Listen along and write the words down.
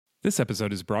This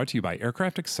episode is brought to you by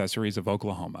Aircraft Accessories of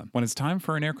Oklahoma. When it's time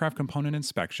for an aircraft component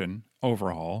inspection,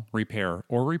 overhaul, repair,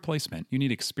 or replacement, you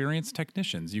need experienced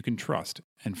technicians you can trust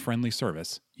and friendly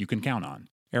service you can count on.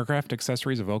 Aircraft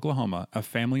Accessories of Oklahoma, a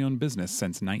family-owned business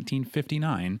since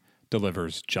 1959,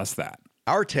 delivers just that.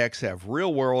 Our techs have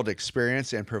real-world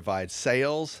experience and provide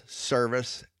sales,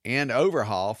 service, and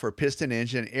overhaul for piston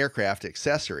engine aircraft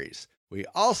accessories. We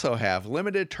also have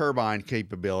limited turbine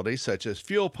capabilities such as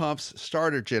fuel pumps,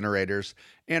 starter generators,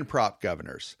 and prop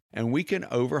governors. And we can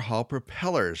overhaul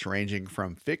propellers ranging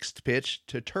from fixed pitch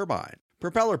to turbine.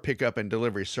 Propeller pickup and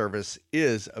delivery service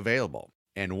is available.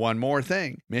 And one more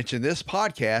thing, mention this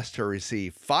podcast to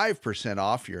receive 5%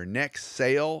 off your next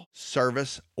sale,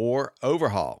 service, or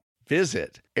overhaul.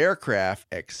 Visit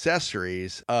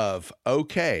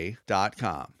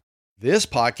aircraftaccessoriesofok.com. This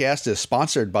podcast is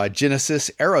sponsored by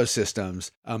Genesis Aerosystems,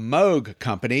 a Moog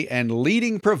company and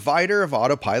leading provider of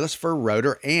autopilots for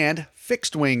rotor and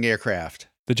fixed-wing aircraft.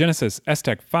 The Genesis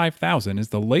S-Tech 5000 is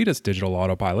the latest digital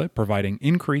autopilot, providing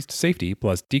increased safety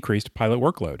plus decreased pilot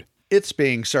workload. It's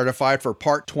being certified for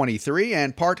Part 23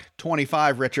 and Part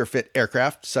 25 retrofit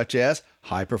aircraft, such as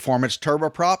high-performance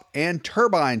turboprop and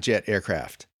turbine jet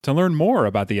aircraft. To learn more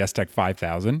about the S-Tech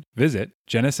 5000, visit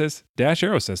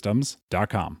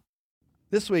genesis-aerosystems.com.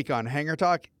 This week on Hangar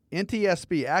Talk,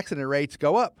 NTSB accident rates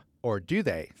go up, or do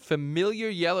they? Familiar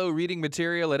yellow reading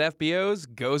material at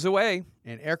FBOs goes away.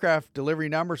 And aircraft delivery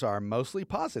numbers are mostly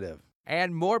positive.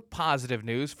 And more positive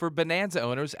news for Bonanza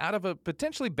owners out of a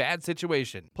potentially bad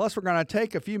situation. Plus, we're going to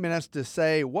take a few minutes to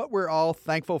say what we're all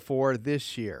thankful for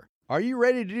this year. Are you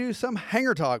ready to do some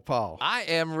Hangar Talk, Paul? I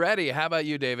am ready. How about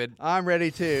you, David? I'm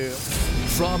ready too.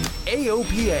 From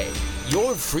AOPA,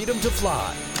 your freedom to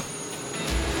fly.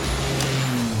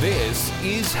 This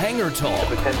is Hangar Talk.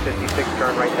 1056,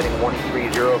 turn right heading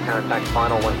 130, contact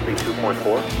final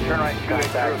 132.4. Turn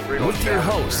right, with your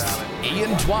hosts,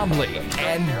 Ian Twombly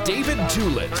and David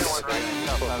Tulis.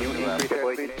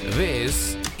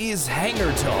 This is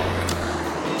Hangar Talk.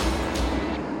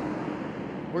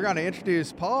 We're going to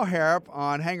introduce Paul Harrop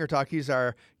on Hangar Talk. He's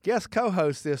our guest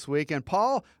co-host this week. And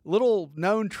Paul, little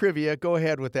known trivia, go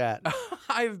ahead with that.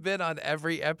 I've been on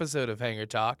every episode of Hangar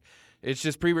Talk. It's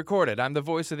just pre-recorded. I'm the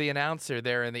voice of the announcer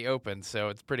there in the open, so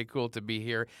it's pretty cool to be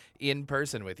here in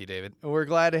person with you, David. We're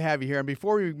glad to have you here. And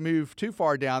before we move too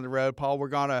far down the road, Paul, we're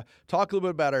going to talk a little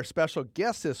bit about our special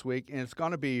guest this week, and it's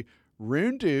going to be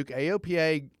Rune Duke,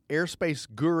 AOPA airspace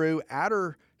guru,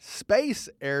 outer space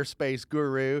airspace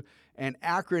guru, and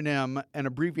acronym and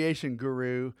abbreviation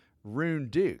guru, Rune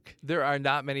Duke. There are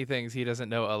not many things he doesn't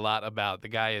know a lot about. The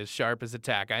guy is sharp as a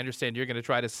tack. I understand you're going to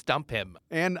try to stump him.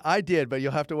 And I did, but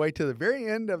you'll have to wait till the very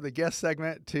end of the guest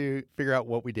segment to figure out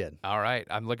what we did. All right.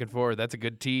 I'm looking forward. That's a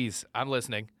good tease. I'm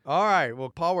listening. All right. Well,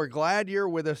 Paul, we're glad you're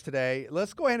with us today.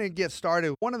 Let's go ahead and get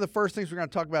started. One of the first things we're going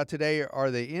to talk about today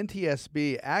are the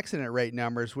NTSB accident rate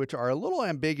numbers, which are a little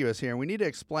ambiguous here, and we need to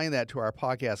explain that to our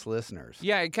podcast listeners.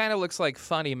 Yeah, it kind of looks like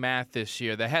funny math this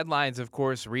year. The headlines, of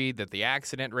course, read that the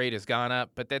accident rate has gone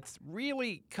up, but that's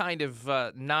really kind of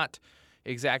not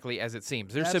exactly as it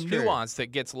seems. There's some nuance that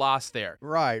gets lost there.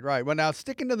 Right. Well, now,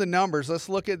 sticking to the numbers, let's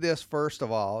look at this first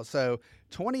of all. So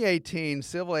 2018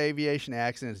 civil aviation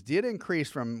accidents did increase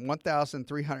from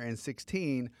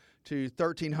 1,316 to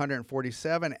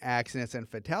 1,347 accidents, and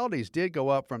fatalities did go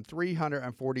up from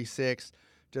 346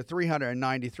 to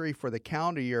 393 for the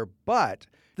calendar year, but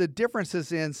the difference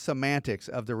is in semantics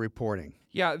of the reporting.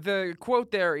 Yeah, the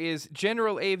quote there is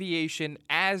general aviation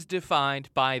as defined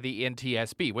by the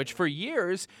NTSB, which for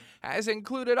years has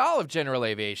included all of general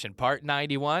aviation, Part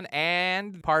 91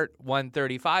 and Part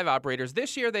 135 operators.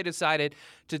 This year they decided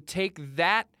to take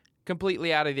that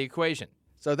completely out of the equation.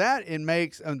 So that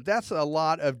that's a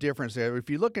lot of difference there. If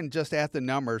you're looking just at the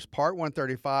numbers, Part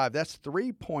 135, that's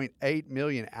 3.8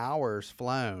 million hours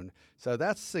flown. So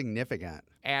that's significant.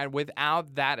 And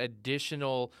without that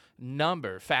additional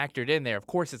number factored in there, of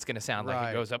course it's going to sound like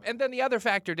it goes up. And then the other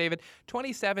factor, David,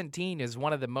 2017 is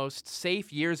one of the most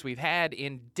safe years we've had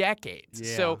in decades.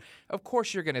 Yeah. So, of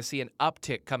course, you're going to see an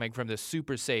uptick coming from the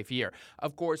super safe year.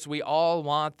 Of course, we all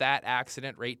want that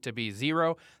accident rate to be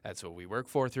zero. That's what we work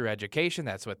for through education.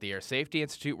 That's what the Air Safety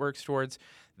Institute works towards.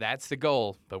 That's the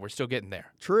goal, but we're still getting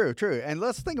there. True. And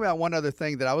let's think about one other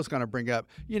thing that I was going to bring up.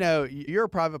 You know, you're a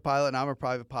private pilot and I'm a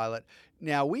private pilot.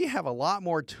 Now, we have a lot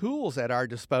more tools at our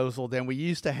disposal than we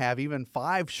used to have even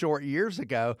 5 short years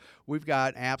ago. We've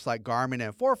got apps like Garmin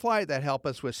and ForeFlight that help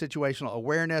us with situational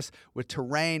awareness, with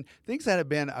terrain, things that have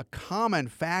been a common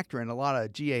factor in a lot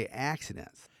of GA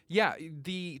accidents. Yeah,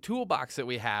 the toolbox that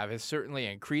we have is certainly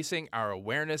increasing. Our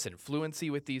awareness and fluency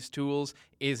with these tools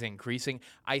is increasing.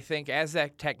 I think as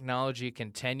that technology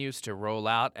continues to roll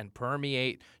out and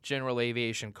permeate general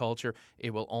aviation culture,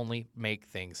 it will only make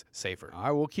things safer. All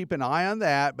right, we'll keep an eye on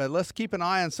that, but let's keep an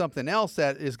eye on something else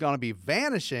that is going to be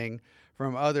vanishing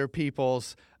from other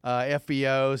people's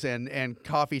FBOs and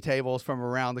coffee tables from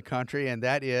around the country, and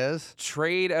that is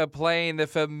Trade a Plane, the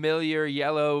familiar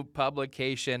yellow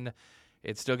publication.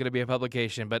 It's still going to be a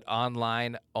publication, but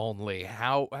online only.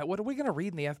 What are we going to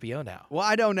read in the FBO now? Well,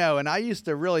 I don't know. And I used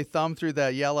to really thumb through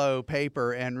the yellow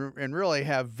paper and really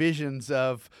have visions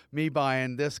of me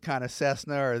buying this kind of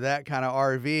Cessna or that kind of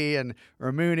RV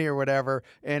or Mooney or whatever.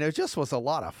 And it just was a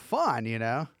lot of fun, you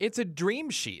know? It's a dream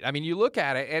sheet. I mean, you look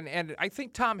at it, and I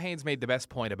think Tom Haynes made the best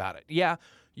point about it. Yeah,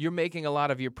 you're making a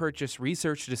lot of your purchase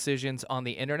research decisions on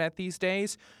the internet these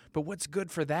days, but what's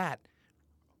good for that?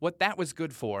 What that was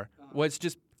good for was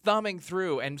just thumbing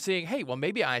through and seeing, hey, well,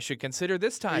 maybe I should consider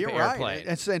this type of airplane. Right.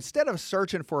 And so instead of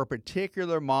searching for a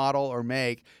particular model or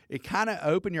make, it kind of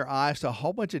opened your eyes to a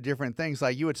whole bunch of different things.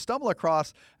 Like you would stumble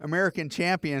across American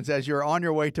Champions as you're on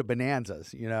your way to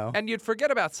Bonanzas, you know? And you'd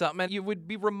forget about something, and you would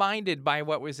be reminded by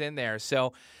what was in there.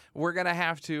 So we're going to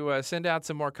have to send out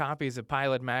some more copies of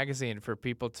Pilot Magazine for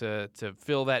people to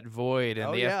fill that void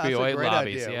in the FBOA that's a great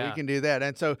lobbies. Idea. Yeah. We can do that.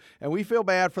 And we feel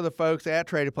bad for the folks at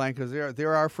Trade a Plane because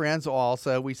they're our friends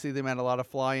also. We see them at a lot of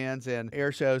fly-ins and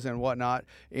air shows and whatnot.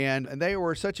 And they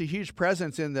were such a huge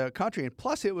presence in the country. And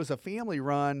plus, it was a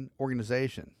family-run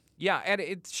organization. Yeah, and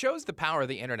it shows the power of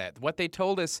the internet. What they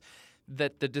told us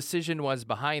that the decision was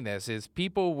behind this is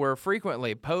people were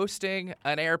frequently posting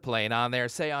an airplane on there,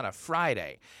 say on a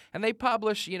Friday, and they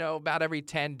publish, about every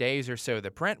 10 days or so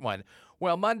the print one.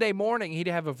 Well, Monday morning, he'd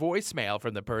have a voicemail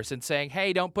from the person saying,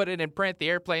 hey, don't put it in print. The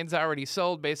airplane's already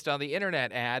sold based on the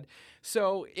internet ad.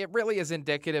 So it really is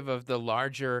indicative of the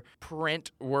larger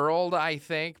print world, I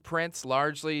think. Print's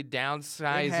largely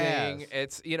downsizing.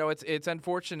 It's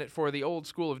unfortunate for the old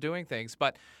school of doing things,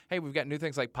 but hey, we've got new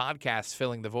things like podcasts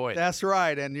filling the void. That's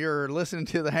right, and you're listening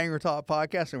to the Hangar Talk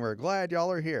podcast, and we're glad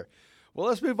y'all are here. Well,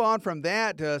 let's move on from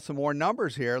that to some more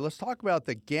numbers here. Let's talk about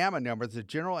the GAMA numbers, the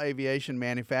General Aviation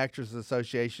Manufacturers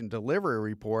Association delivery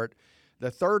report, the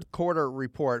third quarter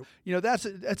report.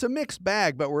 It's a mixed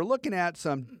bag, but we're looking at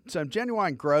some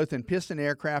genuine growth in piston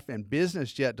aircraft and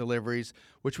business jet deliveries,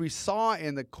 which we saw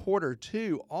in the quarter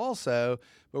two also,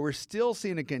 but we're still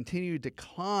seeing a continued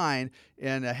decline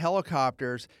in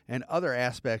helicopters and other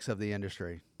aspects of the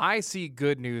industry. I see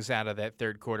good news out of that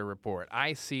third quarter report.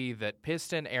 I see that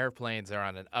piston airplanes are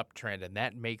on an uptrend, and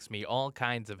that makes me all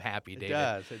kinds of happy,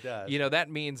 David. It does.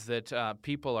 That means that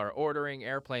people are ordering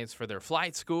airplanes for their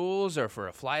flight schools or for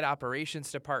a flight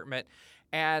operations department.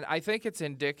 And I think it's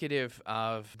indicative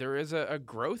of there is a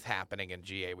growth happening in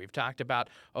GA. We've talked about,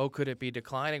 could it be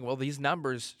declining? Well, these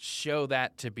numbers show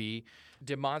that to be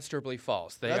demonstrably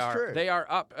false. That's true. They are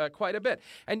up quite a bit,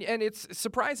 and it's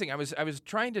surprising. I was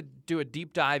trying to do a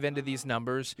deep dive into these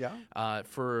numbers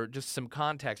for just some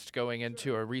context going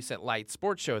into a recent light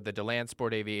sports show, the DeLand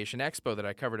Sport Aviation Expo that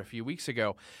I covered a few weeks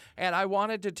ago, and I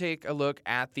wanted to take a look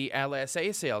at the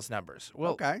LSA sales numbers.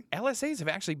 Well, LSAs have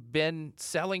actually been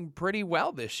selling pretty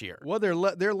well this year. Well,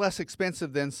 they're less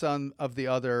expensive than some of the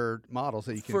other models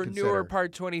that you can consider. For newer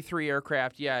Part 23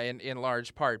 aircraft, in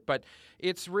large part, but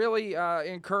it's really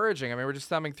encouraging. I mean, we're just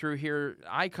thumbing through here.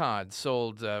 Icon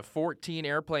sold 14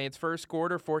 airplanes first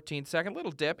quarter, 14 second,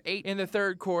 little dip, 8 in the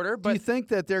third quarter. But do you think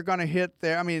that they're going to hit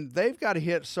there? I mean, they've got to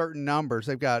hit certain numbers.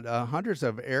 They've got hundreds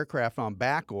of aircraft on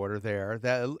back order there.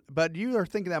 But you are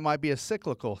thinking that might be a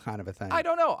cyclical kind of a thing. I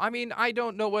don't know. I mean, I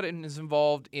don't know what is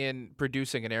involved in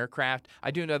producing an aircraft. I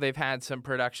do know they've had some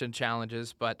production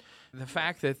challenges, but the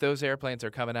fact that those airplanes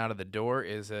are coming out of the door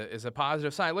is a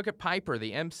positive sign. Look at Piper,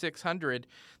 the M600.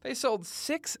 They sold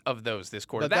 6 of those this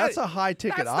quarter. But that's a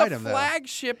high-ticket item, though. That's the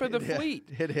flagship of the fleet.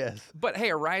 It is. But,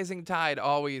 hey, a rising tide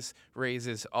always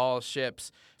raises all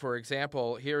ships. For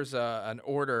example, here's an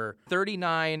order.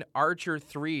 39 Archer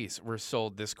 3s were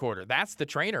sold this quarter. That's the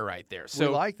trainer right there. So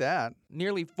we like that.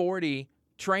 Nearly 40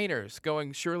 trainers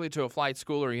going surely to a flight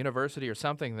school or university or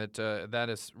something that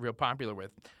is real popular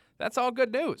with. That's all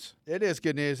good news. It is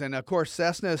good news. And, of course,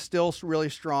 Cessna is still really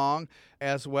strong,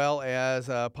 as well as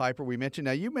Piper we mentioned.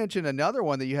 Now, you mentioned another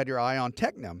one that you had your eye on,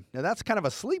 Tecnam. Now, that's kind of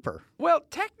a sleeper. Well,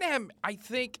 Tecnam, I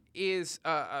think, is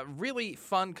a really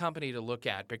fun company to look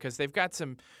at because they've got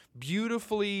some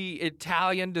beautifully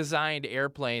Italian-designed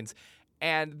airplanes.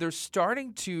 and they're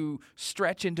starting to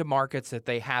stretch into markets that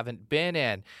they haven't been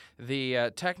in. The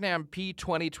Tecnam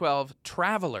P2012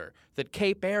 Traveler that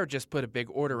Cape Air just put a big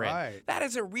order in. That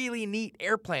is a really neat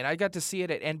airplane. I got to see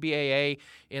it at NBAA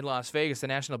in Las Vegas, the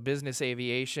National Business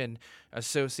Aviation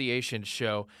Association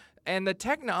show. And the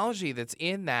technology that's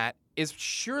in that is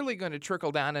surely going to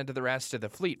trickle down into the rest of the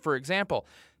fleet. For example,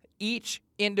 each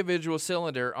individual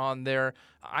cylinder on their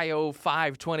IO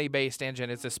 520-based engine,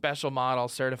 it's a special model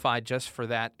certified just for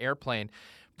that airplane.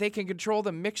 They can control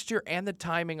the mixture and the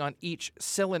timing on each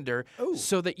cylinder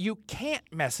so that you can't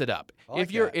mess it up.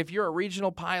 If you're a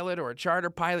regional pilot or a charter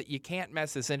pilot, you can't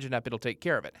mess this engine up. It'll take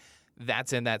care of it.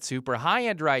 That's in that super high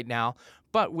end right now.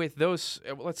 But with those,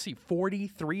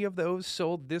 43 of those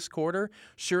sold this quarter,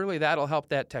 surely that'll help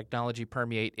that technology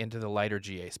permeate into the lighter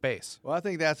GA space. Well, I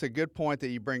think that's a good point that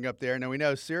you bring up there. Now, we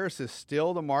know Cirrus is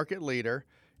still the market leader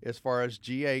as far as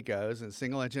GA goes and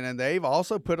single engine, and they've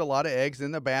also put a lot of eggs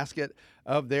in the basket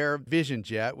of their Vision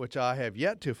Jet, which I have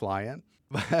yet to fly in.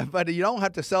 But you don't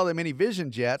have to sell that many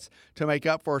Vision Jets to make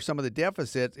up for some of the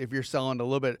deficits if you're selling a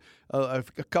little bit, a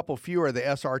couple fewer of the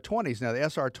SR20s. Now, the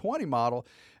SR20 model,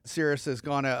 Cirrus is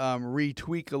going to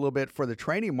retweak a little bit for the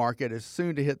training market. Is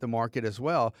soon to hit the market as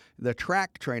well. The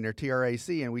Track Trainer,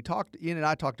 TRAC, and Ian and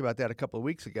I talked about that a couple of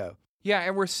weeks ago. Yeah,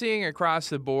 and we're seeing across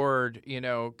the board,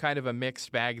 kind of a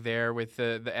mixed bag there with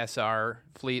the SR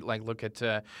fleet. Like, look at,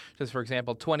 just for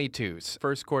example, 22s.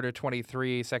 First quarter,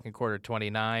 23, second quarter,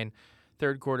 29.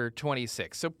 Third quarter,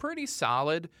 26. So pretty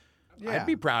solid. Yeah. I'd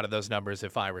be proud of those numbers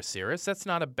if I were Cirrus. That's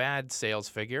not a bad sales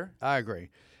figure. I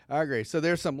agree. So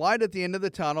there's some light at the end of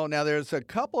the tunnel. Now, there's a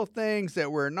couple of things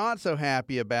that we're not so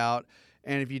happy about.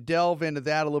 And if you delve into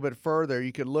that a little bit further,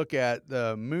 you could look at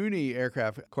the Mooney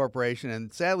Aircraft Corporation.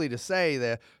 And sadly to say,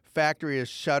 the factory is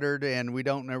shuttered, and we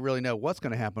don't really know what's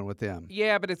going to happen with them.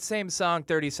 Yeah, but it's same song,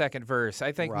 30-second verse.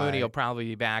 I think Mooney will probably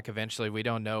be back eventually. We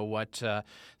don't know what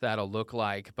that'll look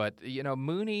like. But,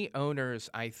 Mooney owners,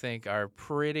 I think, are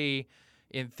pretty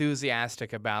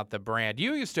enthusiastic about the brand.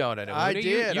 You used to own it. Mooney. I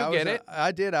did. You get it.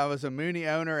 I did. I was a Mooney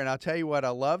owner, and I'll tell you what, I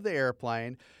love the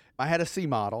airplane. I had a C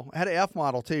model. I had an F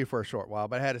model, too, for a short while,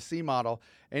 but I had a C model,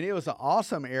 and it was an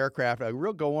awesome aircraft, a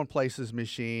real going-places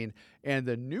machine, and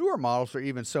the newer models are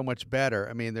even so much better.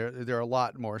 I mean, they're a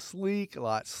lot more sleek, a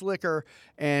lot slicker,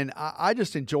 and I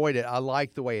just enjoyed it. I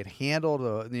liked the way it handled,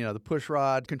 the push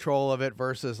rod control of it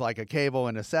versus like a cable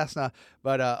and a Cessna,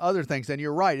 but other things. And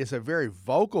you're right, it's a very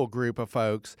vocal group of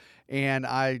folks, and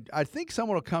I think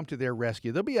someone will come to their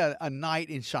rescue. There'll be a knight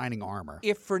in shining armor.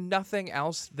 If for nothing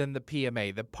else than the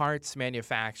PMA, the Parts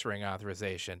Manufacturing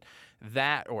Authorization,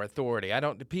 that or authority.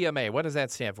 PMA, what does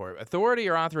that stand for? Authority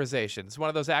or authorization? It's one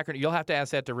of those acronyms. You'll have to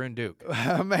ask that to Rune Duke.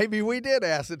 Maybe we did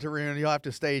ask it to Rune. You'll have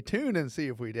to stay tuned and see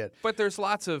if we did. But there's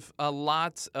lots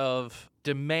of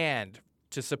demand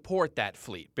to support that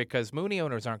fleet because Mooney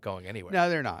owners aren't going anywhere. No,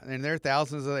 they're not. And there are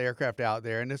thousands of aircraft out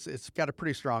there, and it's got a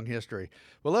pretty strong history.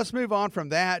 Well, let's move on from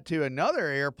that to another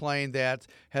airplane that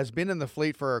has been in the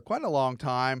fleet for quite a long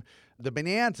time, the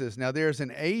Bonanzas. Now, there's an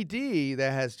AD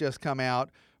that has just come out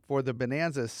for the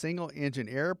Bonanza single-engine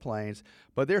airplanes,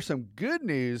 but there's some good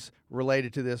news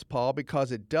related to this, Paul,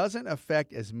 because it doesn't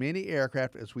affect as many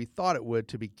aircraft as we thought it would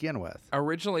to begin with.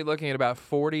 Originally looking at about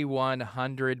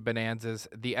 4,100 Bonanzas,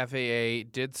 the FAA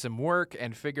did some work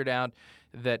and figured out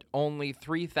that only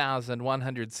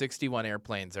 3,161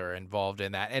 airplanes are involved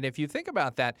in that. And if you think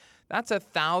about that, that's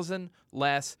 1,000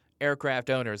 less aircraft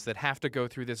owners that have to go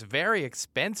through this very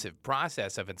expensive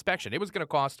process of inspection. It was going to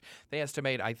cost, they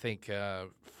estimate, I think,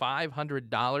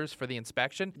 $500 for the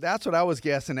inspection. That's what I was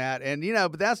guessing at. And,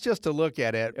 but that's just to look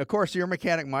at it. Of course, your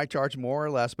mechanic might charge more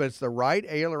or less, but it's the right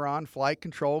aileron flight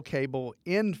control cable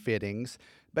in fittings,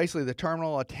 basically the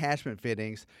terminal attachment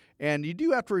fittings. And you do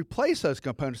have to replace those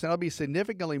components. And that'll be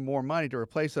significantly more money to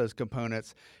replace those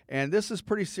components. And this is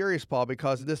pretty serious, Paul,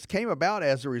 because this came about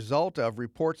as a result of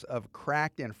reports of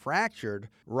cracked and fractured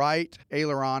right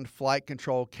aileron flight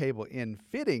control cable in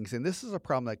fittings. And this is a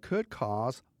problem that could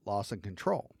cause loss of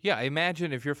control. Yeah,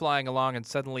 imagine if you're flying along and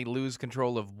suddenly lose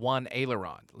control of one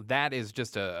aileron. That is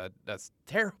just a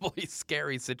terribly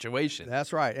scary situation.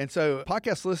 That's right. And so,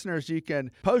 podcast listeners, you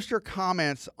can post your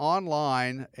comments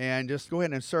online and just go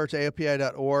ahead and search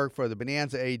AOPI.org for the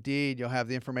Bonanza AD. You'll have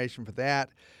the information for that.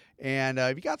 And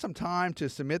you got some time to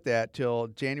submit that till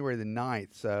January the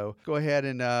 9th. So go ahead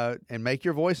and make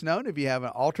your voice known if you have an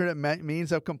alternate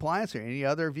means of compliance or any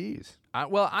other views.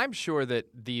 Well, I'm sure that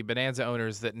the Bonanza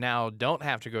owners that now don't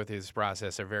have to go through this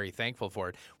process are very thankful for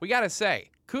it. We got to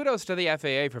say, kudos to the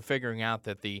FAA for figuring out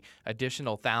that the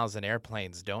additional 1,000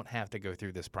 airplanes don't have to go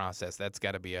through this process. That's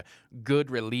got to be a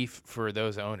good relief for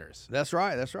those owners. That's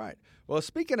right. That's right. Well,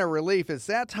 speaking of relief, it's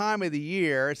that time of the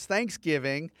year. It's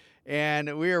Thanksgiving,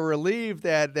 and we are relieved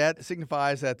that that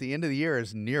signifies that the end of the year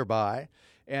is nearby.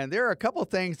 And there are a couple of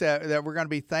things that we're going to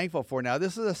be thankful for. Now,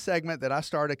 this is a segment that I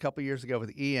started a couple years ago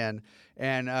with Ian,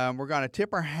 and we're going to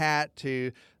tip our hat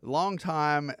to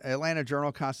longtime Atlanta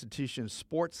Journal-Constitution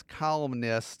sports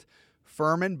columnist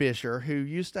Furman Bisher, who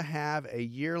used to have a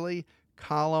yearly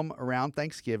column around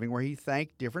Thanksgiving where he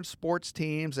thanked different sports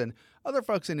teams and other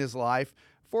folks in his life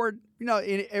for,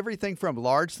 everything from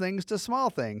large things to small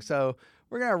things. So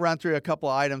we're going to run through a couple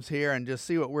of items here and just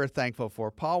see what we're thankful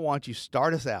for. Paul, why don't you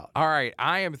start us out? All right.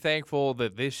 I am thankful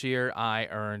that this year I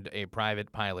earned a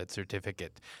private pilot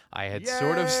certificate. I had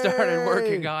sort of started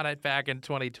working on it back in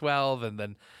 2012 and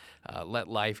then let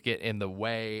life get in the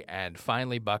way and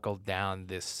finally buckled down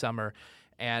this summer.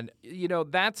 And,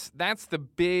 that's the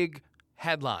big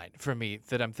headline for me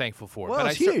that I'm thankful for. Well,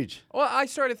 it's huge. Well, I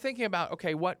started thinking about,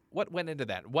 okay, what went into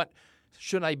that? What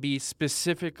should I be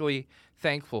specifically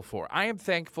thankful for? I am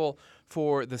thankful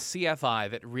for the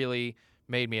CFI that really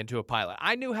made me into a pilot.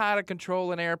 I knew how to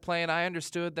control an airplane. I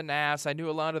understood the NAS. I knew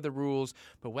a lot of the rules.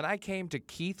 But when I came to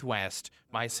Keith West,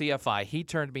 my CFI, he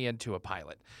turned me into a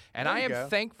pilot. And I am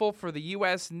thankful for the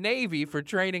U.S. Navy for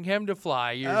training him to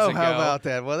fly years ago. Oh, how about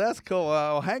that? Well, that's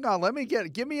cool. Hang on.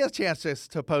 Give me a chance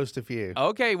to post a few.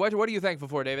 Okay. What are you thankful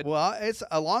for, David? Well, it's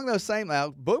along those same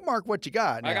lines. Bookmark what you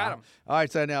got. Now. I got them. All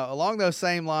right. So now, along those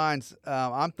same lines,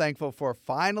 I'm thankful for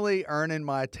finally earning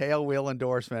my tail wheel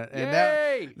endorsement. And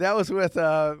Yay! that was with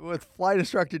flight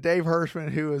instructor Dave Hirschman,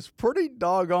 who was pretty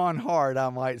doggone hard, I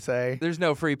might say. There's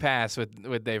no free pass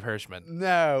with Dave Hirschman.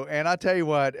 No, and I tell you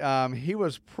what, he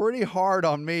was pretty hard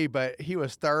on me, but he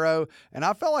was thorough, and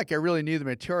I felt like I really knew the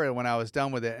material when I was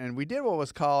done with it. And we did what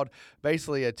was called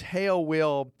basically a tail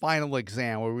wheel final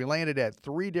exam, where we landed at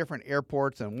 3 different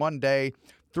airports in one day,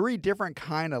 3 different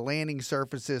kind of landing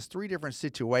surfaces, 3 different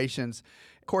situations.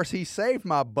 Of course, he saved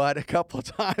my butt a couple of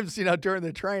times, during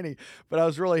the training, but I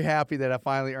was really happy that I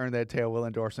finally earned that tail wheel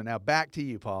endorsement. Now, back to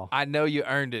you, Paul. I know you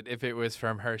earned it if it was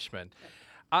from Hirschman.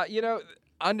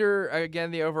 Under, again,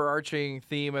 the overarching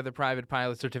theme of the private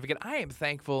pilot certificate, I am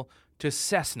thankful to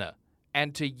Cessna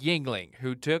and to Yingling,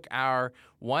 who took our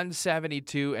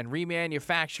 172 and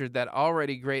remanufactured that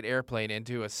already great airplane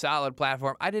into a solid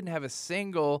platform. I didn't have a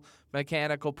single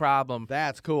mechanical problem.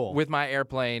 That's cool. With my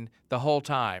airplane the whole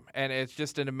time. And it's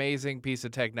just an amazing piece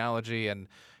of technology. And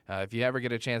if you ever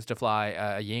get a chance to fly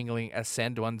a Yingling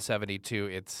Ascend 172,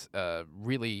 it's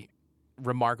really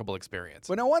remarkable experience.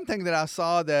 Well, now, one thing that I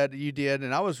saw that you did,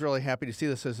 and I was really happy to see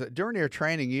this, is that during your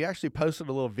training, you actually posted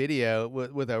a little video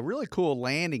with a really cool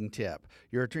landing tip.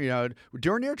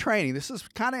 During your training, this is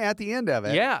kind of at the end of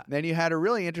it. Yeah. Then you had a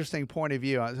really interesting point of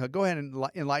view. So go ahead and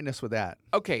enlighten us with that.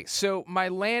 Okay, so my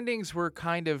landings were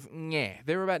kind of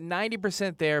They were about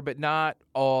 90% there, but not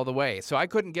all the way. So I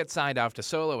couldn't get signed off to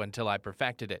solo until I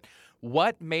perfected it.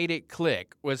 What made it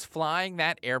click was flying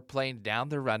that airplane down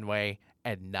the runway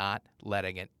and not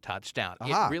letting it touch down.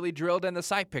 Aha. It really drilled in the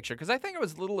sight picture because I think I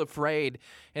was a little afraid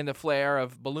in the flare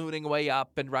of ballooning way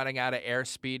up and running out of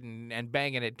airspeed and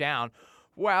banging it down.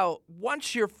 Well,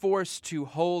 once you're forced to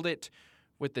hold it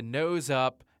with the nose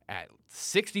up at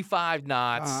 65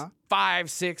 knots,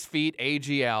 5-6 feet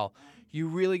AGL, you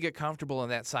really get comfortable in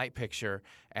that sight picture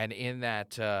and in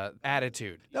that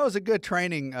attitude. That was a good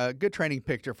training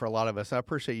picture for a lot of us. I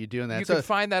appreciate you doing that. You can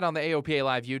find that on the AOPA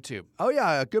Live YouTube. Oh,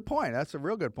 yeah, good point. That's a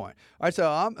real good point. All right,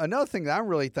 so another thing that I'm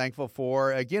really thankful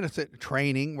for, again, it's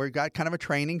training. We've got kind of a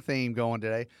training theme going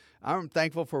today. I'm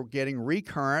thankful for getting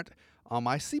recurrent on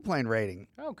my seaplane rating.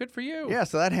 Oh, good for you. Yeah,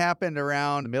 so that happened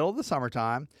around the middle of the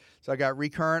summertime. So I got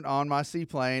recurrent on my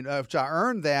seaplane, which I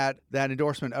earned that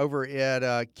endorsement over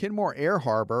at Kenmore Air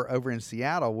Harbor over in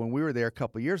Seattle when we were there a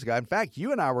couple of years ago. In fact,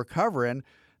 you and I were covering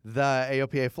the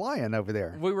AOPA fly-in over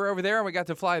there. We were over there and we got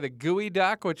to fly the Gooey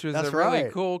Duck, which was a really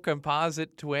cool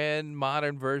composite twin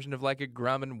modern version of like a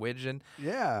Grumman Widgeon.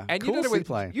 Yeah, and cool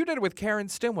seaplane. You did it with Karen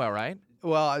Stimwell, right?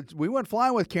 Well, we went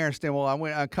flying with Karen Stimwell.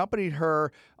 I accompanied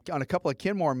her on a couple of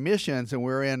Kenmore missions, and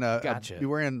we were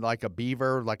in like a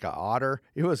beaver, like an otter.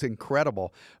 It was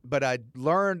incredible. But I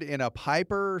learned in a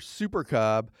Piper Super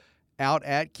Cub out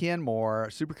at Kenmore,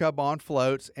 Super Cub on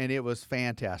floats, and it was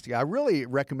fantastic. I really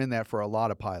recommend that for a lot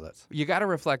of pilots. You got to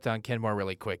reflect on Kenmore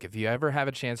really quick. If you ever have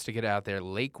a chance to get out there,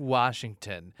 Lake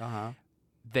Washington,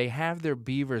 they have their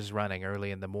beavers running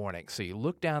early in the morning. So you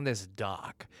look down this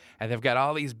dock, and they've got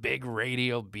all these big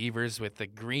radial beavers with the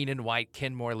green and white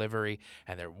Kenmore livery,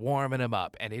 and they're warming them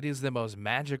up. And it is the most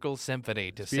magical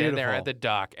symphony to sit there at the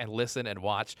dock and listen and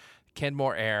watch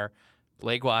Kenmore Air,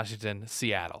 Lake Washington,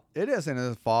 Seattle. It is, and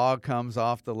the fog comes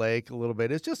off the lake a little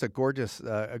bit. It's just a gorgeous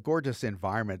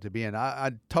environment to be in.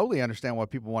 I totally understand why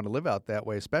people want to live out that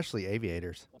way, especially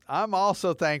aviators. I'm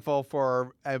also thankful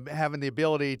for having the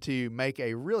ability to make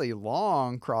a really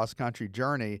long cross-country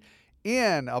journey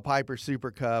in a Piper Super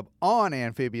Cub on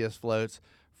amphibious floats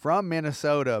from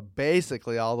Minnesota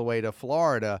basically all the way to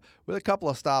Florida, with a couple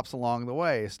of stops along the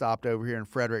way. Stopped over here in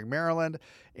Frederick, Maryland,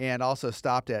 and also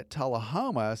stopped at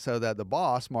Tullahoma so that the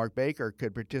boss, Mark Baker,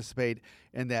 could participate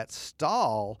in that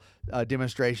stall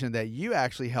demonstration that you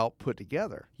actually helped put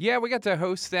together. Yeah, we got to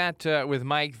host that with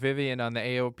Mike Vivian on the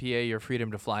AOPA Your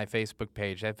Freedom to Fly Facebook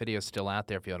page. That video's still out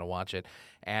there if you want to watch it.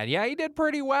 And yeah, he did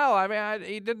pretty well. I mean,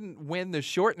 he didn't win the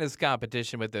shortness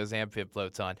competition with those amphib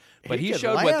floats on, but he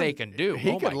showed what they can do.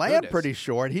 He could land pretty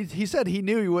short. He said he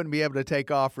knew he wouldn't be able to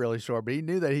take off really short, but he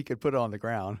knew that he could put it on the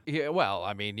ground. Yeah, well,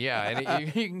 I mean, yeah, and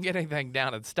you can get anything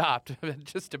down and stopped. It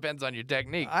just depends on your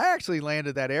technique. I actually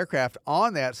landed that aircraft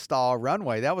on that stall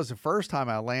runway. That was the first time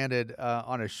I landed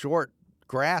on a short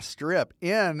grass strip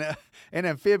in an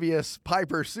amphibious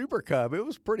Piper Super Cub. It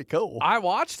was pretty cool. I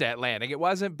watched that landing. It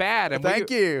wasn't bad. And Thank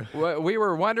you. We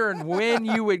were wondering when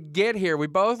you would get here. We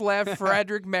both left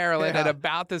Frederick, Maryland at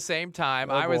about the same time.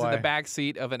 I was in the back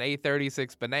seat of an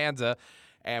A36 Bonanza.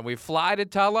 And we fly to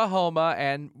Tullahoma,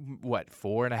 and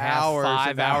 5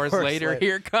 hours later,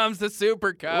 here comes the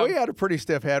Super Cub. We had a pretty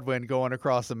stiff headwind going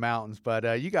across the mountains,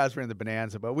 but you guys were in the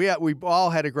Bonanza. But we all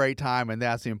had a great time, and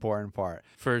that's the important part.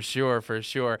 For sure, for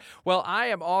sure. Well, I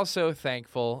am also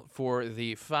thankful for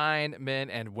the fine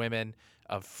men and women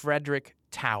of Frederick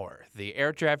Tower. The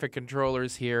air traffic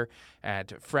controllers here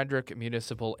at Frederick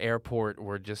Municipal Airport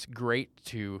were just great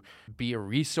to be a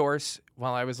resource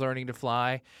while I was learning to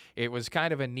fly. It was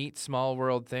kind of a neat small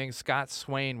world thing. Scott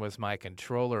Swain was my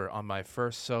controller on my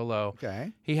first solo.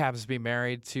 Okay. He happens to be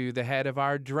married to the head of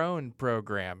our drone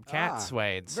program, Kat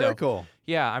Swain. Very cool.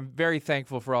 Yeah, I'm very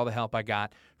thankful for all the help I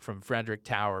got from Frederick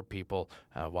Tower people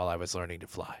while I was learning to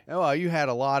fly. Well, you had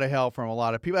a lot of help from a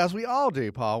lot of people, as we all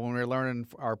do, Paul, when we're learning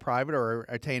our private or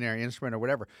attaining our instrument or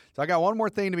whatever. So I got one more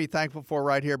thing to be thankful for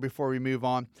right here before we move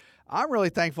on. I'm really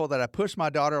thankful that I pushed my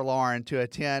daughter Lauren to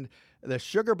attend the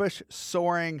Sugarbush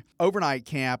Soaring overnight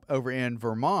camp over in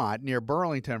Vermont, near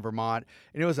Burlington, Vermont.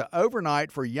 And it was an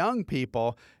overnight for young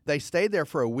people. They stayed there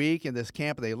for a week in this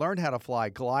camp, and they learned how to fly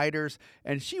gliders.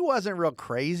 And she wasn't real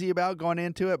crazy about going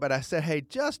into it, but I said, hey,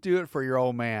 just do it for your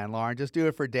old man, Lauren. Just do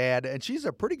it for Dad. And she's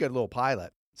a pretty good little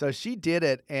pilot. So she did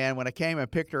it, and when I came and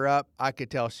picked her up, I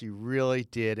could tell she really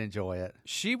did enjoy it.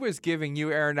 She was giving you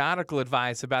aeronautical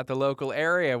advice about the local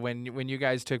area when you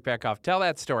guys took back off. Tell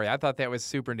that story. I thought that was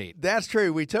super neat. That's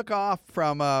true. We took off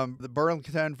from the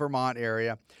Burlington, Vermont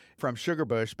area, from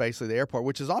Sugarbush, basically the airport,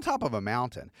 which is on top of a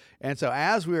mountain. And so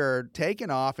as we were taking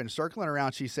off and circling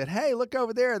around, she said, hey, look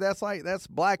over there. That's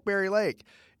Blackberry Lake.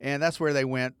 And that's where they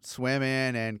went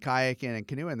swimming and kayaking and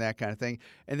canoeing, that kind of thing.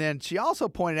 And then she also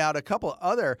pointed out a couple of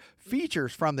other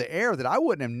features from the air that I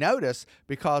wouldn't have noticed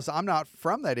because I'm not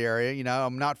from that area. You know,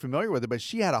 I'm not familiar with it. But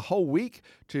she had a whole week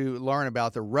to learn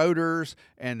about the rotors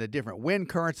and the different wind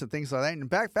currents and things like that. And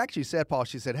in fact, she said, Paul,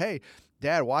 hey,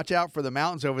 Dad, watch out for the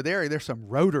mountains over there. There's some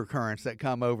rotor currents that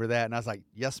come over that. And I was like,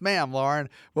 yes, ma'am, Lauren.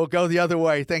 We'll go the other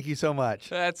way. Thank you so much.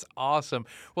 That's awesome.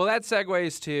 Well, that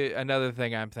segues to another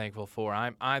thing I'm thankful for.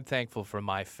 I'm thankful for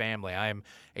my family. I am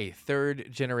a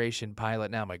third-generation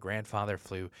pilot now. My grandfather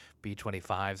flew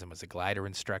B-25s and was a glider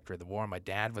instructor in the war. My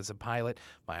dad was a pilot.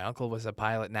 My uncle was a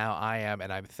pilot. Now I am.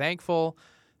 And I'm thankful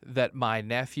that my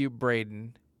nephew,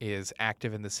 Braden, is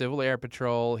active in the Civil Air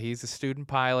Patrol. He's a student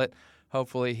pilot.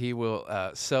 Hopefully he will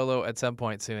solo at some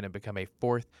point soon and become a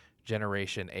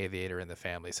fourth-generation aviator in the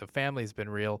family. So family's been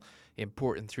real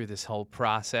important through this whole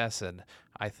process, and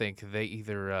I think they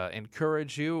either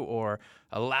encourage you or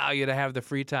allow you to have the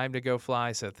free time to go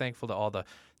fly. So thankful to all the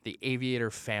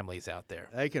aviator families out there.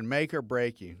 They can make or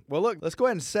break you. Well, look, let's go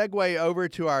ahead and segue over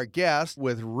to our guest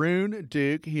with Rune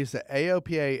Duke. He's the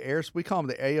AOPA we call him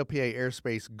the AOPA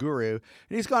Airspace Guru,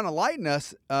 and he's going to enlighten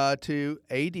us to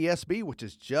ADSB, which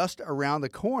is just around the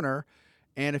corner,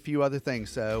 and a few other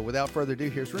things. So without further ado,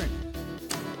 here's Rune.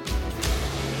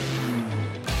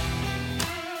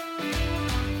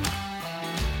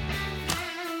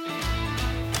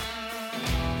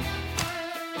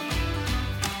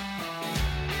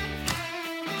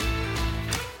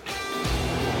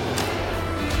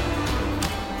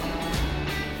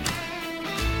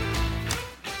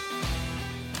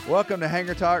 Welcome to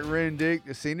Hangar Talk. Rune Duke,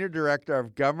 the Senior Director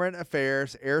of Government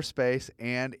Affairs, Airspace,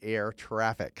 and Air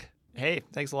Traffic. Hey,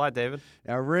 thanks a lot, David.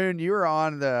 Now, Rune, you were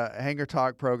on the Hangar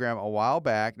Talk program a while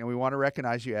back, and we want to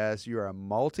recognize you as you're a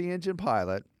multi-engine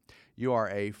pilot. You are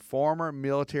a former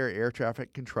military air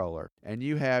traffic controller, and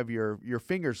you have your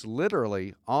fingers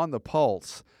literally on the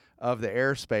pulse of the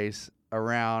airspace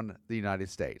around the United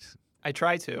States. I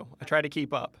try to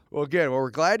keep up. Well, good. Well, we're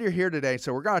glad you're here today.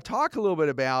 So we're going to talk a little bit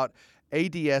about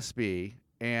ADSB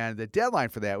and the deadline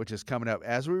for that, which is coming up.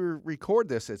 As we record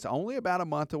this, it's only about a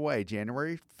month away,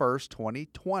 January 1st,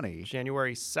 2020.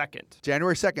 January 2nd.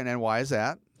 January 2nd. And why is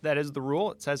that? That is the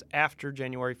rule. It says after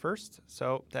January 1st,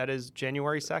 so that is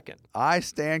January 2nd. I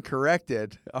stand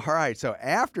corrected. All right, so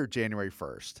after January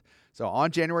 1st, so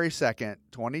on January 2nd,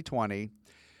 2020,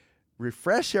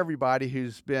 refresh everybody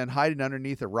who's been hiding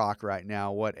underneath a rock right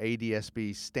now what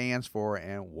ADSB stands for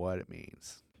and what it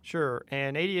means. Sure,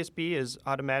 and ADSB is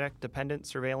Automatic Dependent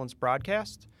Surveillance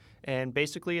Broadcast, and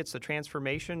basically it's the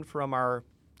transformation from our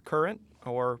current,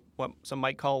 or what some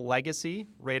might call legacy,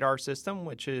 radar system,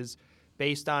 which is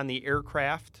based on the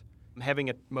aircraft having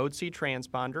a Mode C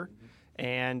transponder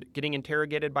and getting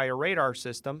interrogated by a radar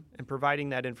system and providing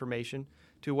that information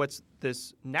to what's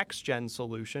this next-gen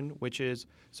solution, which is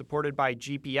supported by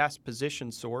GPS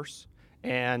position source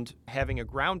and having a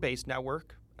ground-based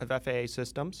network of FAA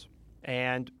systems.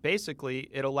 And basically,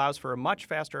 it allows for a much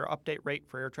faster update rate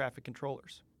for air traffic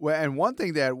controllers. Well, and one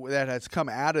thing that has come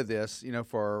out of this,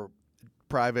 for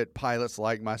private pilots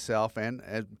like myself and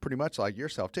pretty much like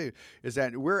yourself too, is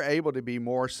that we're able to be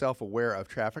more self-aware of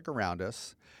traffic around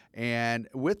us. And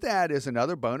with that is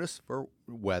another bonus for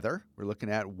weather. We're looking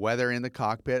at weather in the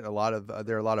cockpit. There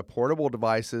are a lot of portable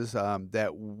devices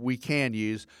that we can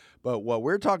use. But what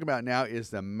we're talking about now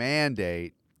is the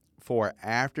mandate for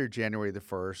after January the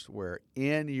 1st, where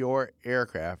in your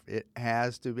aircraft, it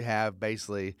has to have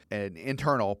basically an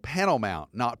internal panel mount,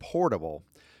 not portable,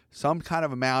 some kind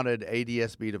of a mounted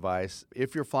ADSB device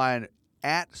if you're flying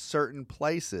at certain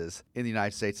places in the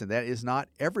United States, and that is not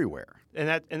everywhere. And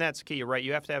that's key, right?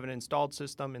 You have to have an installed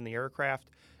system in the aircraft,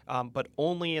 but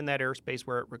only in that airspace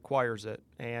where it requires it.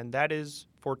 And that is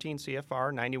 14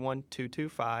 CFR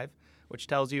 91225, which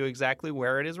tells you exactly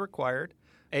where it is required.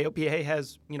 AOPA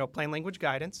has, plain language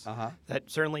guidance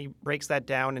that certainly breaks that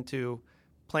down into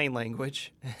plain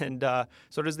language, and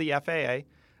so does the FAA.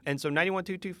 And so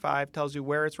 91225 tells you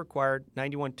where it's required.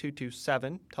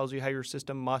 91227 tells you how your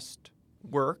system must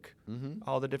work,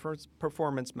 all the different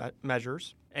performance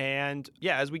measures. And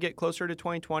yeah, as we get closer to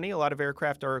 2020, a lot of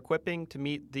aircraft are equipping to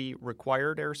meet the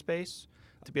required airspace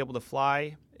to be able to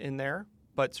fly in there.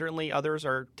 But certainly others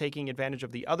are taking advantage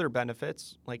of the other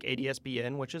benefits, like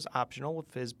ADSB-In, which is optional with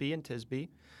FSB and TSB,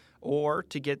 or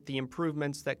to get the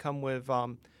improvements that come with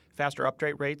faster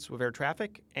update rates with air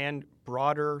traffic and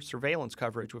broader surveillance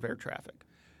coverage with air traffic.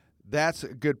 That's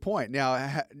a good point. Now,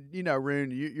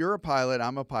 Rune, you're a pilot.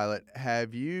 I'm a pilot.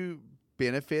 Have you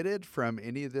benefited from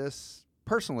any of this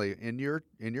personally in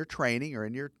your training or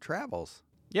in your travels?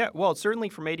 Yeah, well, certainly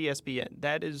from ADSB-In.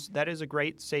 That is a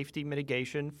great safety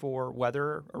mitigation for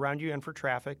weather around you and for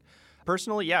traffic.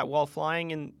 Personally, yeah, while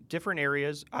flying in different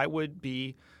areas, I would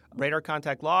be radar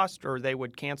contact lost, or they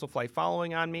would cancel flight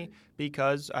following on me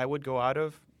because I would go out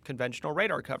of conventional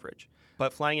radar coverage.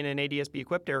 But flying in an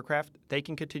ADSB-equipped aircraft, they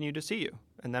can continue to see you.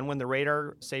 And then when the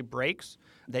radar, say, breaks,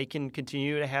 they can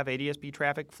continue to have ADSB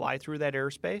traffic fly through that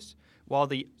airspace, while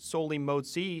the solely Mode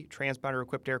C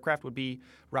transponder-equipped aircraft would be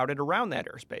routed around that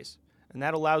airspace. And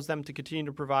that allows them to continue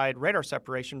to provide radar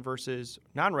separation versus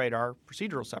non-radar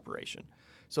procedural separation.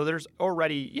 So there's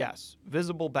already, yes,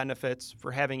 visible benefits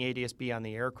for having ADSB on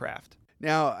the aircraft.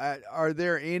 Now, are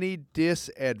there any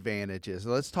disadvantages?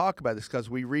 Let's talk about this, because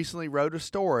we recently wrote a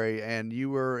story and you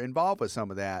were involved with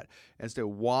some of that as to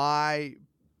why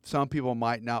some people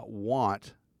might not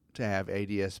want to have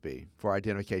ADSB for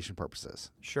identification purposes.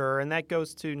 Sure, and that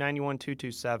goes to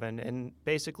 91227, and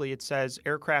basically it says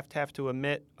aircraft have to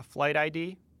emit a flight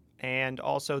ID and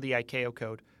also the ICAO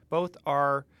code. Both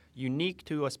are unique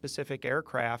to a specific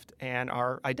aircraft and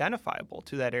are identifiable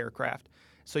to that aircraft.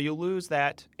 So you lose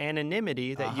that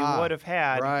anonymity that you would have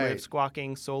had with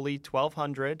squawking solely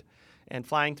 1200 and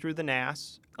flying through the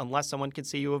NAS unless someone can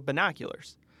see you with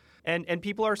binoculars. And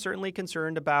people are certainly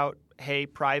concerned about, hey,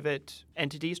 private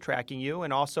entities tracking you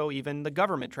and also even the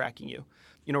government tracking you.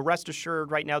 Rest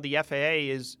assured, right now the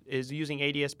FAA is using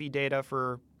ADSB data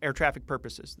for air traffic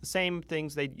purposes, the same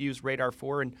things they use radar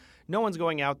for, and no one's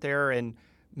going out there and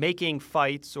making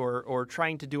fights or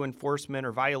trying to do enforcement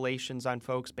or violations on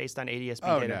folks based on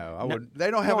ADSB data. Oh, no. They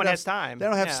don't have no one has time. They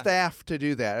don't have staff to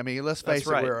do that. I mean, let's face it,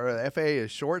 the FAA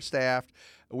is short-staffed.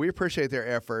 We appreciate their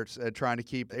efforts at trying to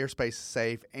keep airspace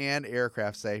safe and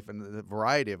aircraft safe and the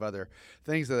variety of other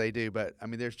things that they do. But, I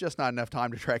mean, there's just not enough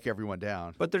time to track everyone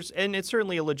down. But and it's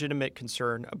certainly a legitimate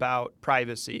concern about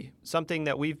privacy, something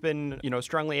that we've been,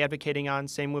 strongly advocating on.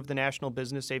 Same with the National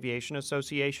Business Aviation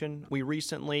Association. We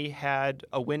recently had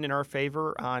a win in our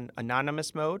favor on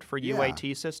anonymous mode for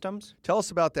UAT systems. Tell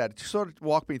us about that. Sort of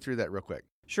walk me through that real quick.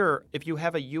 Sure. If you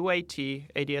have a UAT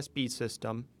ADS-B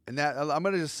system, and that I'm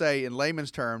going to just say in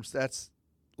layman's terms, that's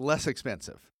less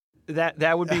expensive.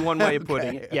 That would be one way of putting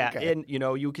Okay, it. Yeah, okay. and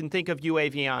you can think of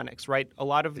UAvionics, right? A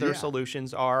lot of their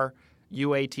solutions are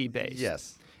UAT based.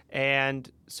 Yes. And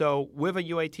so with a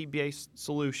UAT based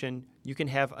solution, you can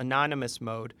have anonymous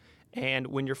mode, and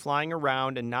when you're flying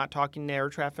around and not talking to air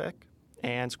traffic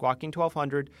and squawking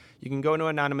 1200, you can go into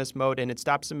anonymous mode and it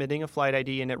stops emitting a flight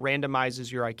ID and it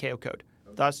randomizes your ICAO code.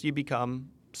 Thus, you become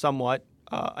somewhat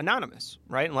anonymous,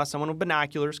 right? Unless someone with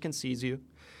binoculars can seize you.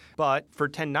 But for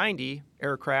 1090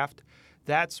 aircraft,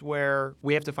 that's where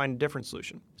we have to find a different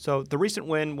solution. So the recent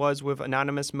win was with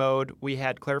anonymous mode. We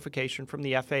had clarification from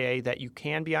the FAA that you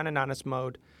can be on anonymous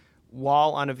mode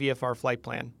while on a VFR flight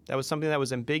plan. That was something that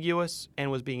was ambiguous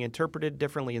and was being interpreted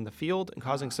differently in the field and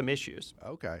causing some issues.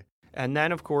 Okay. And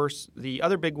then, of course, the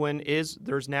other big win is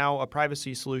there's now a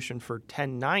privacy solution for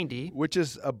 1090. Which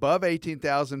is above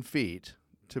 18,000 feet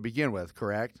to begin with,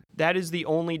 correct? That is the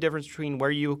only difference between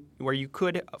where you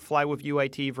could fly with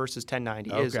UAT versus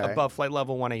 1090 is above flight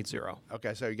level 180.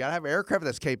 Okay, so you got to have aircraft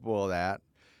that's capable of that.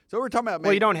 So we're talking about...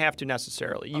 Well, you don't have to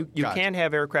necessarily. You gotcha. can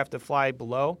have aircraft that fly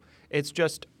below. It's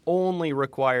just only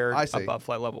required I see. above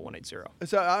flight level 180.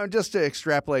 So I'm just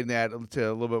extrapolating that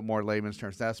to a little bit more layman's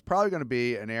terms. That's probably going to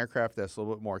be an aircraft that's a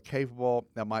little bit more capable.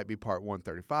 That might be Part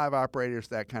 135 operators,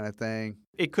 that kind of thing.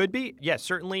 It could be. Yes,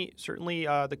 certainly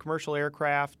the commercial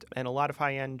aircraft and a lot of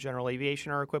high-end general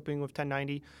aviation are equipping with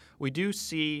 1090. We do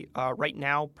see right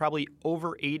now probably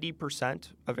over 80%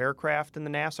 of aircraft in the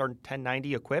NAS are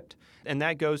 1090 equipped, and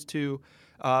that goes to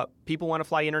people want to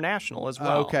fly international as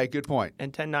well. Okay, good point. And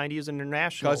 1090 is an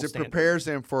international Because it standard. prepares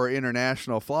them for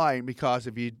international flying, because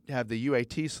if you have the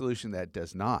UAT solution, that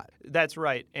does not. That's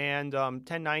right. And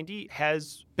 1090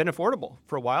 has been affordable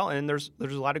for a while, and there's a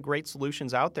lot of great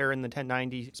solutions out there in the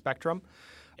 1090 spectrum.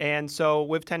 And so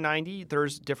with 1090,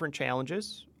 there's different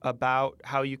challenges about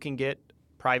how you can get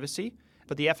privacy.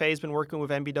 But the FAA has been working with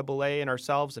NBAA and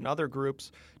ourselves and other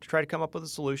groups to try to come up with a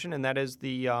solution, and that is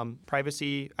the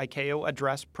Privacy ICAO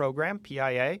Address Program,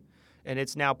 PIA. And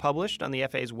it's now published on the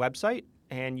FAA's website,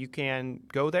 and you can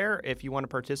go there if you want to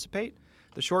participate.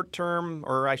 The short term,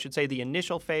 or I should say the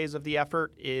initial phase of the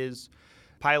effort, is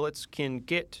pilots can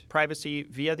get privacy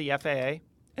via the FAA,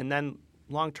 and then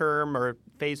long-term or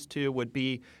phase 2 would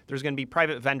be there's going to be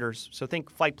private vendors. So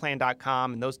think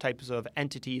flightplan.com and those types of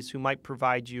entities who might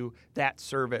provide you that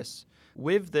service.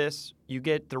 With this, you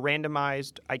get the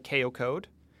randomized ICAO code,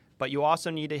 but you also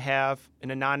need to have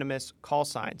an anonymous call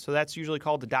sign. So that's usually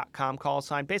called the .com call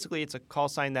sign. Basically, it's a call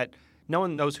sign that no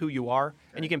one knows who you are,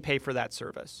 and you can pay for that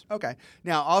service. Okay.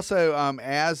 Now, also,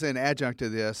 as an adjunct to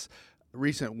this,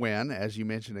 recent win, as you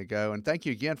mentioned ago, and thank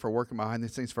you again for working behind the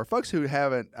scenes. For folks who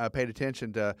haven't paid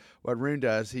attention to what Rune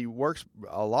does, he works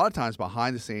a lot of times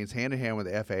behind the scenes, hand in hand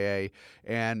with the FAA,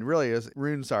 and really is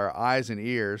Rune's our eyes and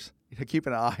ears. Keep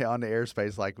an eye on the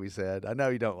airspace, like we said. I know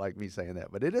you don't like me saying that,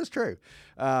 but it is true.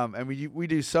 And we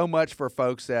do so much for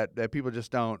folks that people just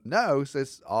don't know, so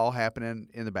it's all happening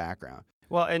in the background.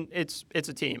 Well, and it's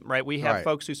a team, right? We have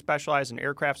folks who specialize in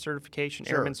aircraft certification,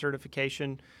 airman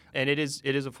certification, and it is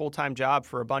a full-time job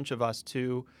for a bunch of us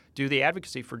to do the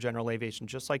advocacy for general aviation,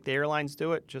 just like the airlines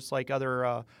do it, just like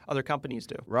other companies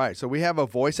do. Right. So we have a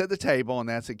voice at the table, and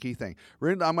that's a key thing.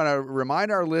 I'm going to remind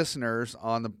our listeners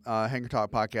on the Hangar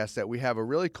Talk podcast that we have a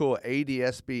really cool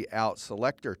ADS-B out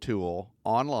selector tool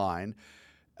online.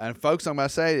 And folks, I'm going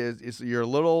to say is you're a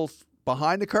little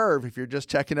behind the curve if you're just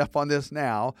checking up on this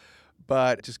now.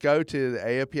 But just go to the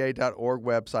AFPA.org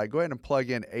website. Go ahead and plug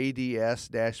in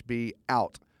ADS-B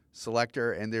out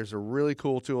selector, and there's a really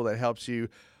cool tool that helps you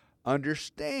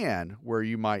understand where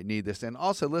you might need this. And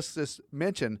also, let's just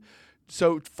mention,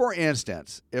 so for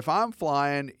instance, if I'm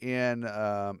flying in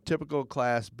typical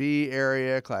Class B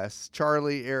area, Class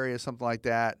Charlie area, something like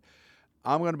that,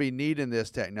 I'm going to be needing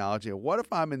this technology. And what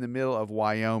if I'm in the middle of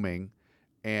Wyoming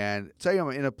and say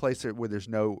I'm in a place where there's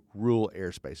no rural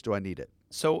airspace? Do I need it?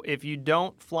 So if you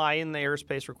don't fly in the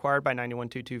airspace required by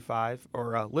 91225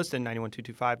 or listed in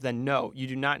 91225, then no, you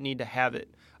do not need to have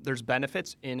it. There's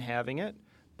benefits in having it,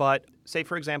 but say,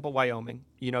 for example, Wyoming,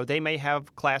 they may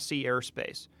have Class C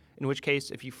airspace, in which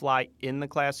case if you fly in the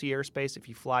Class C airspace, if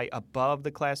you fly above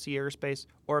the Class C airspace,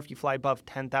 or if you fly above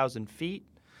 10,000 feet,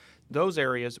 those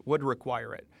areas would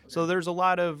require it. So there's a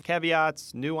lot of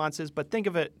caveats, nuances, but think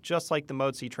of it just like the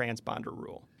Mode C transponder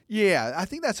rule. Yeah, I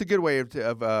think that's a good way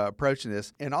of approaching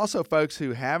this. And also, folks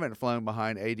who haven't flown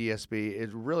behind ADS-B, it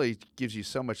really gives you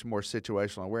so much more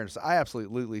situational awareness. I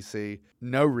absolutely see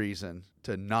no reason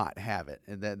to not have it.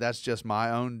 And that's just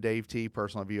my own Dave T.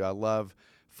 personal view. I love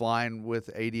flying with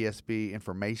ADS-B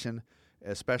information,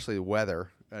 especially the weather.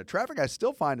 Traffic, I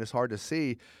still find is hard to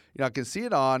see. I can see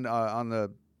it on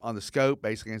the scope,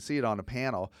 basically, and see it on the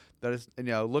panel. That is,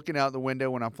 looking out the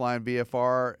window when I'm flying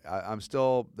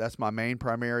VFR, that's my main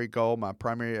primary goal, my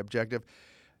primary objective.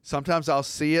 Sometimes I'll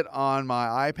see it on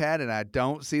my iPad and I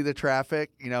don't see the traffic,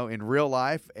 in real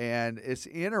life. And it's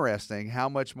interesting how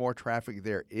much more traffic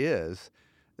there is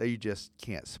that you just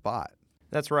can't spot.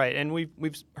 That's right. And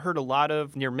we've heard a lot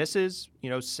of near misses,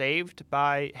 saved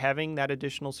by having that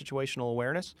additional situational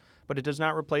awareness, but it does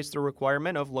not replace the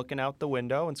requirement of looking out the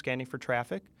window and scanning for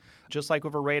traffic. Just like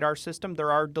with a radar system,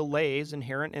 there are delays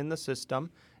inherent in the system,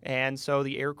 and so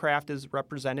the aircraft is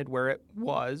represented where it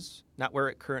was, not where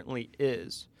it currently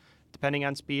is. Depending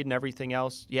on speed and everything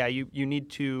else, you need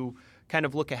to kind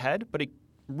of look ahead, but it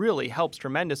really helps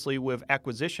tremendously with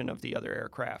acquisition of the other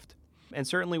aircraft. And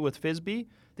certainly with FSB,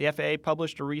 the FAA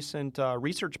published a recent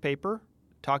research paper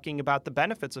talking about the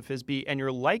benefits of FSB, and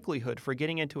your likelihood for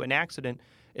getting into an accident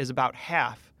is about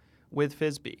half with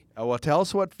FSB. Well, tell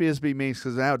us what FSB means,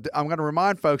 because now I'm going to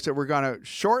remind folks that we're going to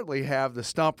shortly have the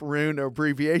Stump Rune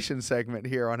abbreviation segment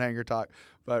here on Hangar Talk.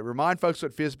 But remind folks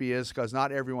what FSB is, because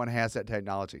not everyone has that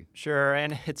technology. Sure,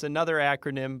 and it's another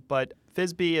acronym, but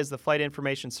FSB is the Flight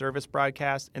Information Service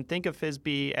Broadcast, and think of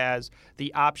FSB as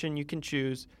the option you can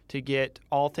choose to get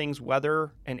all things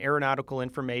weather and aeronautical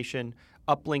information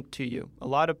uplinked to you. A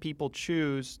lot of people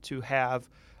choose to have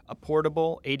a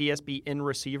portable ADS-B in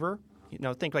receiver.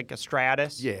 Think like a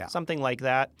Stratus, something like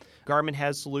that. Garmin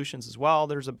has solutions as well.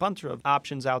 There's a bunch of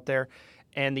options out there.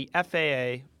 And the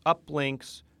FAA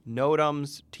uplinks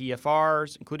NOTAMs,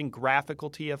 TFRs, including graphical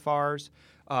TFRs,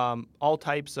 all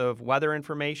types of weather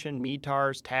information,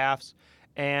 METARs, TAFs.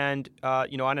 And,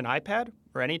 on an iPad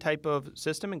or any type of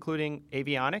system, including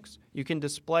avionics, you can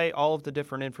display all of the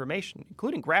different information,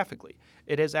 including graphically.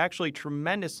 It has actually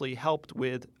tremendously helped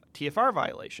with TFR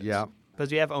violations. Yeah.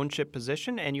 Because you have own-ship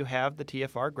position and you have the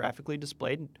TFR graphically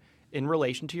displayed in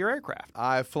relation to your aircraft.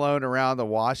 I've flown around the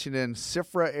Washington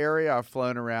SIFRA area. I've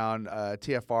flown around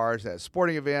TFRs at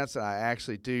sporting events, and I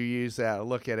actually do use that. I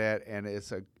look at it, and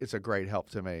it's a great help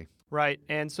to me. Right,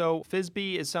 and so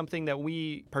FSB is something that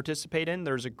we participate in.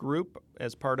 There's a group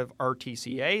as part of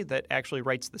RTCA that actually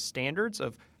writes the standards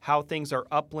of how things are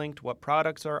uplinked, what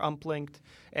products are uplinked.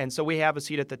 And so we have a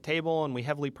seat at the table, and we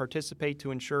heavily participate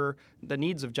to ensure the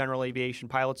needs of general aviation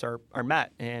pilots are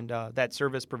met, and that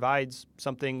service provides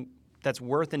something that's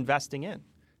worth investing in.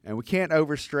 And we can't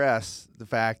overstress the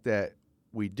fact that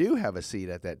we do have a seat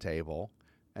at that table,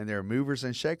 and there are movers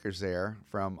and shakers there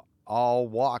from all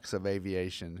walks of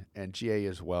aviation, and GA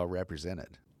is well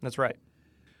represented. That's right.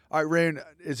 All right, Rune,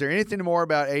 is there anything more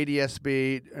about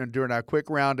ADS-B during our quick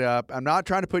roundup? I'm not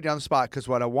trying to put you on the spot, because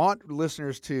what I want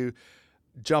listeners to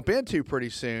jump into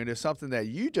pretty soon is something that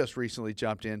you just recently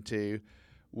jumped into,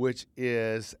 which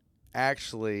is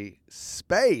actually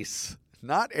space,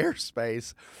 not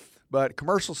airspace, but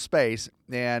commercial space.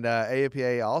 And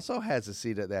AAPA also has a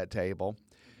seat at that table.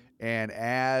 And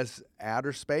as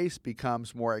outer space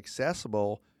becomes more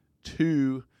accessible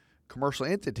to commercial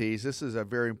entities, this is a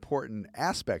very important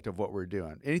aspect of what we're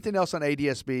doing. Anything else on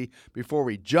ADS-B before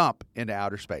we jump into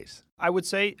outer space? I would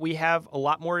say we have a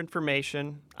lot more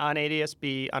information on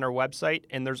ADS-B on our website,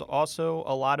 and there's also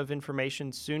a lot of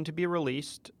information soon to be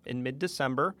released in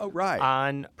mid-December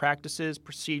on practices,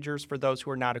 procedures for those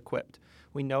who are not equipped.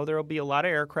 We know there will be a lot of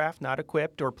aircraft not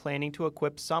equipped or planning to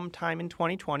equip sometime in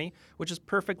 2020, which is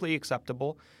perfectly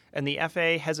acceptable. And the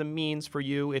FAA has a means for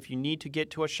you if you need to get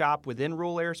to a shop within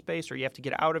rural airspace, or you have to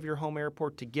get out of your home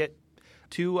airport to get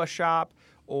to a shop,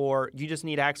 or you just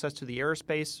need access to the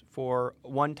airspace for a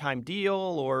one-time deal,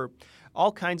 or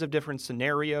all kinds of different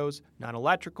scenarios,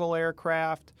 non-electrical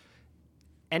aircraft,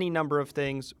 any number of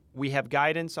things. We have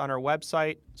guidance on our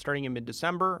website starting in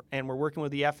mid-December, and we're working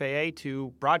with the FAA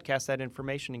to broadcast that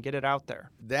information and get it out there.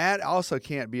 That also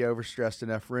can't be overstressed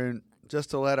enough, Rune. Just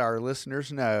to let our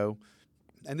listeners know,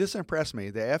 and this impressed me,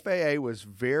 the FAA was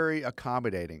very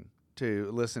accommodating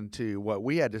to listen to what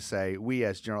we had to say, we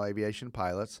as general aviation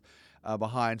pilots,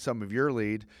 behind some of your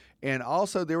lead. And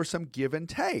also there was some give and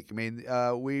take. I mean,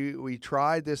 we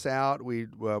tried this out. We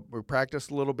practiced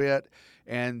a little bit,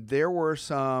 and there were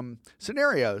some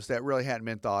scenarios that really hadn't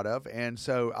been thought of. And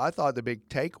so I thought the big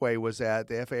takeaway was that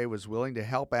the FAA was willing to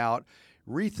help out,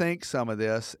 rethink some of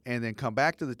this and then come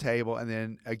back to the table and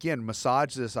then, again,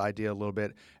 massage this idea a little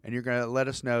bit. And you're going to let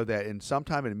us know that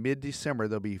sometime in mid-December,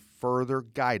 there'll be further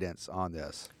guidance on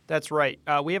this. That's right.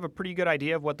 We have a pretty good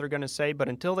idea of what they're going to say, but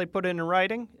until they put it in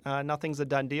writing, nothing's a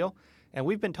done deal. And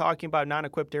we've been talking about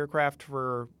non-equipped aircraft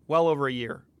for well over a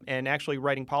year and actually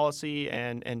writing policy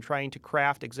and trying to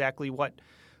craft exactly what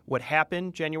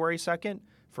happened January 2nd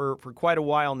for quite a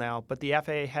while now. But the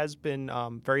FAA has been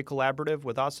very collaborative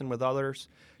with us and with others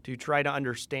to try to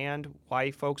understand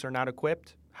why folks are not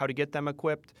equipped, how to get them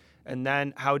equipped, and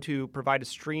then how to provide a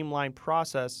streamlined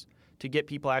process to get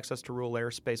people access to rural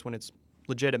airspace when it's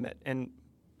legitimate. And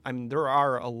I mean, there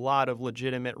are a lot of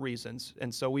legitimate reasons,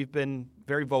 and so we've been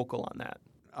very vocal on that.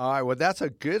 All right, well, that's a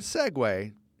good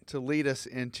segue to lead us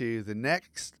into the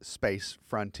next space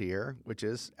frontier, which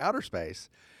is outer space.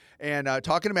 And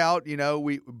talking about,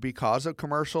 because of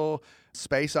commercial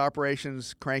space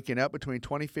operations cranking up between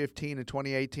 2015 and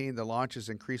 2018, the launches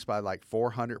increased by like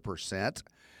 400%.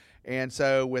 And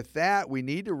so with that, we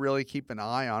need to really keep an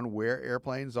eye on where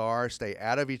airplanes are, stay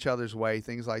out of each other's way,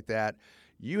 things like that.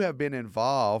 You have been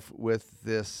involved with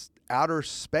this outer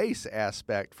space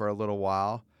aspect for a little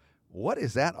while. What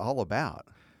is that all about?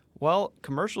 Well,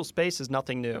 commercial space is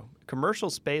nothing new. Commercial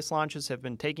space launches have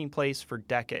been taking place for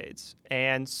decades.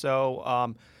 And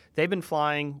so they've been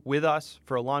flying with us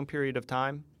for a long period of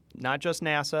time, not just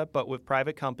NASA, but with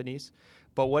private companies.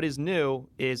 But what is new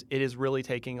is it is really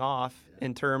taking off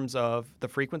in terms of the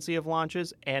frequency of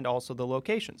launches and also the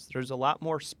locations. There's a lot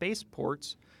more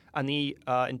spaceports on the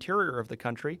interior of the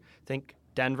country. Think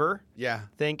Denver. Yeah.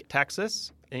 Think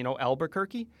Texas.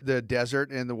 Albuquerque. The desert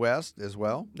in the west as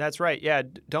well. That's right. Yeah.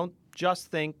 Don't just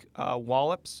think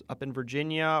Wallops up in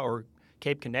Virginia or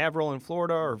Cape Canaveral in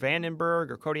Florida or Vandenberg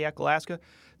or Kodiak, Alaska.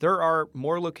 There are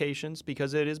more locations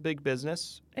because it is big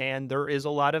business, and there is a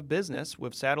lot of business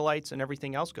with satellites and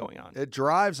everything else going on. It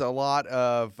drives a lot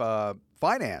of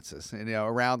finances,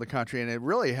 around the country, and it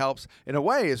really helps. In a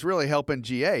way, it's really helping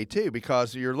GA too,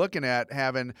 because you're looking at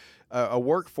having a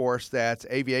workforce that's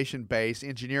aviation-based,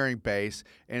 engineering-based,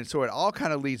 and so it all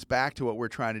kind of leads back to what we're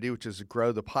trying to do, which is to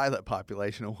grow the pilot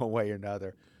population in one way or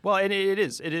another. Well, and it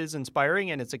is inspiring,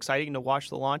 and it's exciting to watch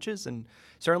the launches, and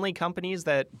certainly companies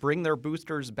that bring their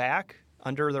boosters back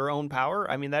under their own power.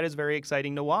 I mean, that is very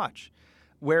exciting to watch.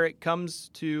 Where it comes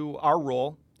to our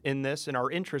role in this and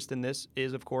our interest in this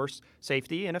is, of course,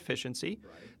 safety and efficiency.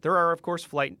 Right. There are, of course,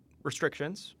 flight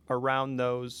restrictions around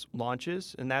those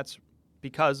launches, and that's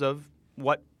because of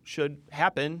what should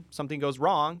happen. Something goes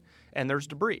wrong, and there's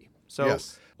debris. So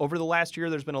yes. Over the last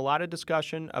year, there's been a lot of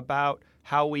discussion about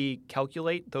how we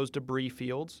calculate those debris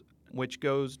fields, which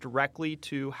goes directly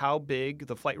to how big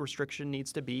the flight restriction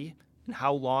needs to be and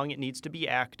how long it needs to be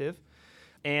active.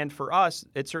 And for us,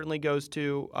 it certainly goes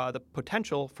to the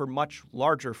potential for much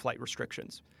larger flight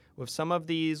restrictions. With some of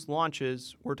these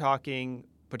launches, we're talking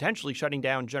potentially shutting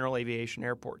down general aviation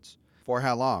airports. For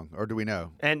how long, or do we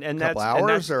know? And a couple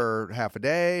hours or half a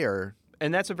day, or?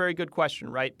 And that's a very good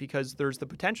question, right? Because there's the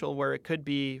potential where it could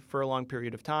be for a long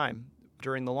period of time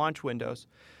during the launch windows.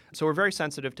 So we're very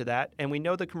sensitive to that, and we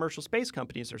know the commercial space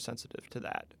companies are sensitive to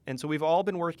that. And so we've all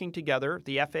been working together.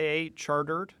 The FAA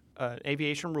chartered an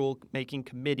aviation rule-making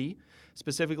committee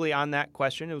specifically on that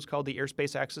question. It was called the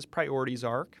Airspace Access Priorities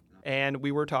Arc. And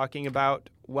we were talking about,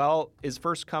 well, is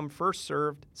first come, first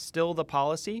served still the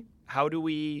policy? How do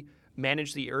we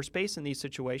manage the airspace in these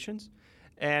situations?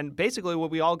 And basically what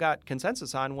we all got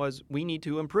consensus on was we need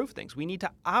to improve things. We need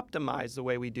to optimize the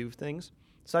way we do things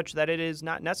such that it is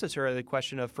not necessarily a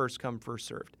question of first come, first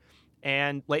served.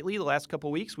 And lately, the last couple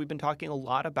of weeks, we've been talking a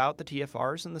lot about the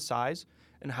TFRs and the size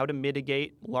and how to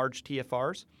mitigate large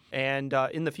TFRs. And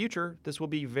in the future, this will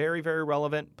be very, very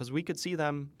relevant because we could see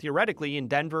them theoretically in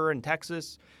Denver and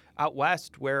Texas, out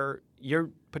west, where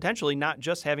you're potentially not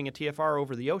just having a TFR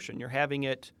over the ocean, you're having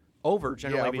it over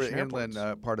general aviation airports.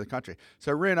 Inland part of the country.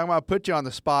 So, Rune, I'm going to put you on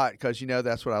the spot because you know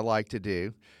that's what I like to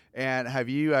do. And have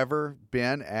you ever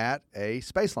been at a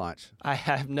space launch? I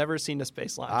have never seen a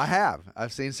space launch. I have.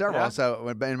 I've seen several. Yeah. So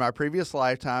in my previous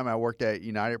lifetime, I worked at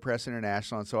United Press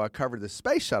International, and so I covered the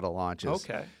space shuttle launches.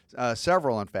 Okay.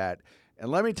 Several, in fact.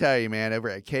 And let me tell you, man, over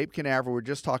at Cape Canaveral, we're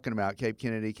just talking about Cape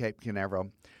Kennedy, Cape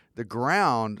Canaveral, the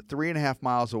ground 3.5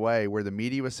 miles away where the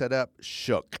media was set up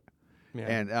shook. Yeah.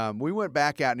 And we went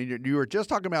back out, and you were just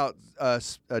talking about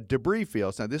debris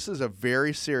fields. Now, this is a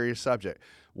very serious subject.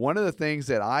 One of the things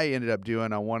that I ended up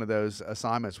doing on one of those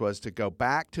assignments was to go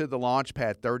back to the launch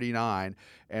pad 39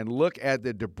 and look at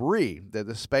the debris that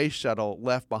the space shuttle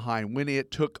left behind when it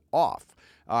took off.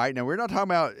 All right, now we're not talking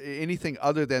about anything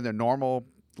other than the normal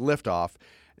liftoff.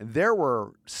 And there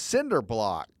were cinder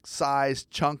block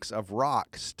sized chunks of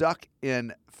rock stuck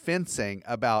in fencing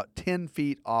about 10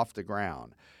 feet off the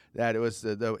ground. That it was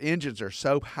the engines are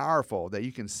so powerful that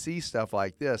you can see stuff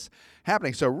like this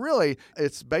happening. So really,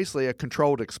 it's basically a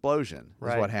controlled explosion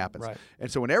is what happens. Right. And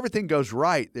so when everything goes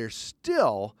right, there's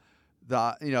still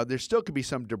there still could be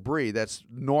some debris. That's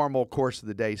normal course of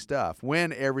the day stuff.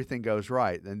 When everything goes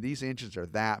right, then these engines are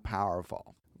that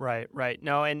powerful. Right.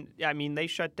 No, and I mean, they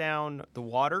shut down the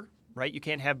water, right? You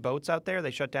can't have boats out there.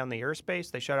 They shut down the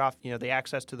airspace. They shut off, the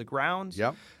access to the grounds.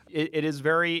 Yep. It is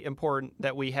very important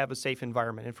that we have a safe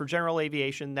environment. And for general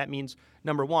aviation, that means,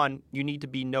 number one, you need to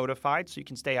be notified so you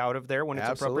can stay out of there when it's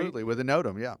appropriate. Absolutely, with a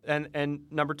NOTAM, yeah. And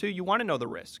number two, you want to know the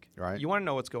risk. Right. You want to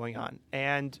know what's going on.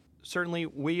 And certainly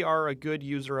we are a good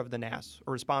user of the NAS,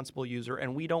 a responsible user,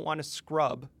 and we don't want to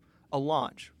scrub a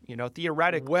launch.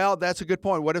 Theoretically. Well, that's a good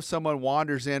point. What if someone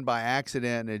wanders in by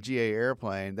accident in a GA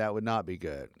airplane? That would not be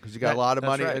good because you got a lot of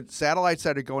money. Right. Satellites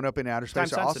that are going up in outer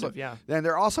space Time are sensitive, also, yeah. Then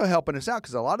they're also helping us out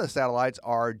because a lot of the satellites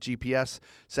are GPS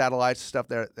satellites, stuff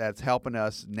that's helping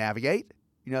us navigate.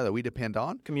 That we depend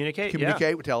on. Communicate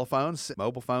with telephones,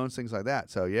 mobile phones, things like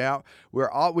that. So yeah,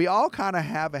 we all kind of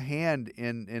have a hand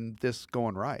in this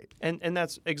going right. And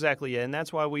that's exactly it. And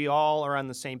that's why we all are on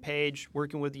the same page,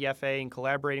 working with the FAA and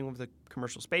collaborating with the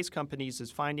commercial space companies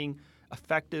is finding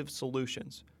effective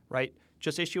solutions, right?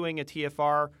 Just issuing a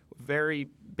TFR, very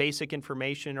basic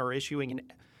information, or issuing an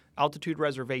altitude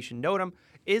reservation NOTAM,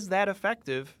 is that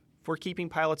effective for keeping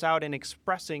pilots out and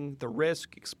expressing the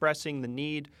risk, expressing the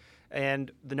need?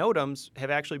 And the NOTAMs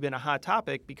have actually been a hot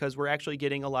topic because we're actually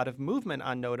getting a lot of movement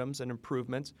on NOTAMs and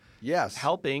improvements. Yes.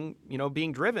 Helping,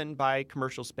 being driven by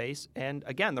commercial space. And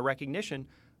again, the recognition,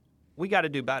 we got to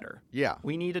do better. Yeah.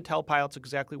 We need to tell pilots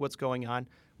exactly what's going on,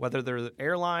 whether they're the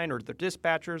airline or they're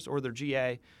dispatchers or they're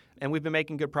GA. And we've been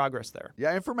making good progress there.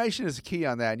 Yeah, information is key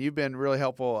on that. And you've been really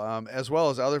helpful, as well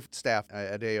as other staff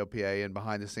at AOPA and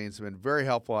behind the scenes have been very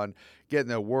helpful on getting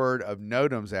the word of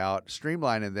NOTAMs out,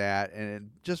 streamlining that,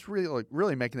 and just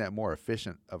really making that more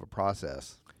efficient of a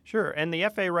process. Sure. And the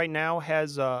FAA right now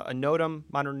has a NOTAM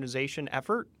modernization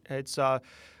effort. It's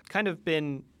kind of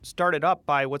been started up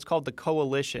by what's called the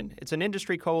Coalition. It's an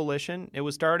industry coalition. It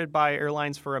was started by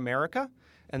Airlines for America.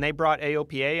 And they brought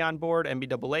AOPA on board,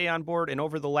 NBAA on board, and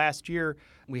over the last year,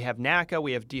 we have NACA,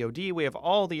 we have DoD, we have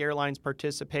all the airlines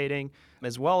participating,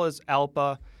 as well as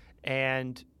ALPA,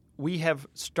 and we have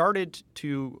started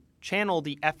to channel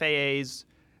the FAA's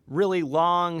really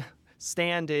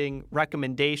long-standing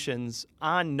recommendations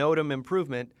on NOTAM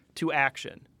improvement to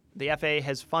action. The FAA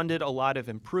has funded a lot of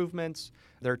improvements,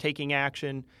 they're taking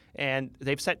action, and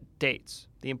they've set dates.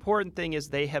 The important thing is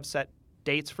they have set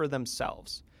dates for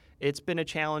themselves. It's been a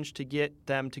challenge to get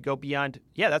them to go beyond,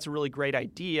 that's a really great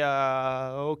idea.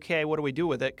 Okay, what do we do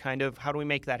with it? Kind of, how do we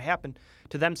make that happen?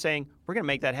 To them saying, we're going to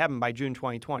make that happen by June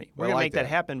 2020. We're going to make that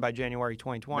happen by January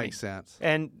 2020. Makes sense.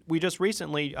 And we just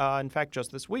recently, in fact,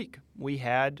 just this week, we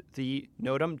had the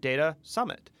NOTAM Data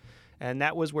Summit. And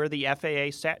that was where the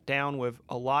FAA sat down with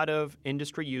a lot of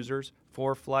industry users,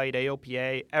 ForeFlight,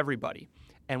 AOPA, everybody.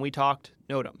 And we talked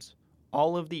NOTAMs,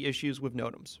 all of the issues with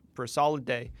NOTAMs for a solid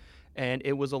day. And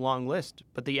it was a long list,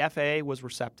 but the FAA was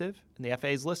receptive, and the FAA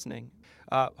is listening.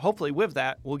 Hopefully, with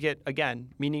that, we'll get, again,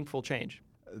 meaningful change.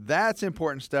 That's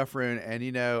important stuff, Rune,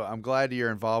 and I'm glad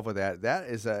you're involved with that. That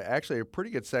is actually a pretty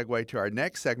good segue to our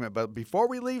next segment, but before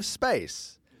we leave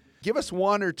space, give us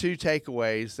one or two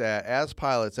takeaways that, as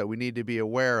pilots, that we need to be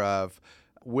aware of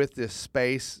with this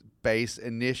space-based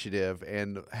initiative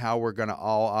and how we're going to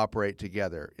all operate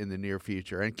together in the near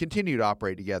future and continue to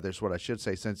operate together is what I should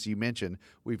say, since you mentioned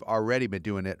we've already been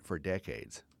doing it for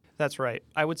decades. That's right.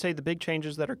 I would say the big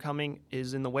changes that are coming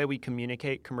is in the way we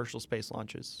communicate commercial space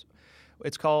launches.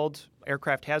 It's called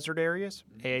Aircraft Hazard Areas,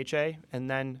 AHA, and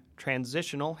then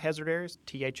Transitional Hazard Areas,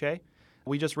 THA.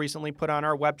 We just recently put on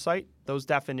our website those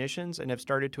definitions and have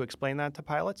started to explain that to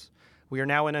pilots. We are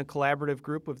now in a collaborative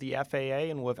group with the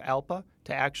FAA and with ALPA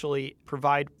to actually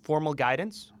provide formal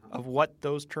guidance of what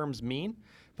those terms mean.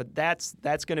 But that's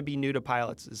going to be new to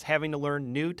pilots, is having to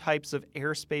learn new types of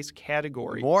airspace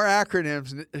category. More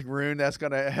acronyms, Rune. That's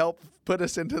going to help put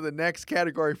us into the next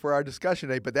category for our discussion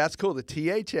today. But that's cool. The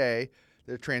THA,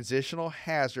 the Transitional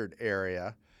Hazard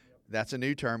Area, that's a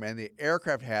new term, and the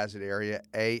Aircraft Hazard Area,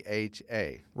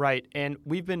 AHA. Right, and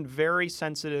we've been very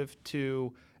sensitive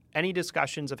to any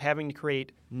discussions of having to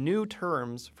create new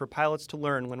terms for pilots to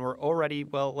learn when we're already,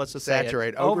 let's just say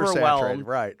it, overwhelmed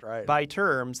right. by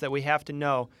terms that we have to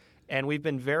know. And we've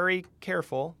been very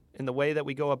careful in the way that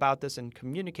we go about this and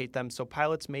communicate them so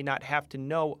pilots may not have to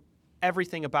know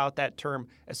everything about that term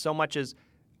as so much as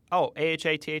oh,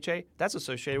 AHA, THA, that's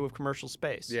associated with commercial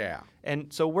space. Yeah.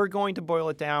 And so we're going to boil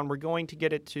it down. We're going to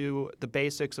get it to the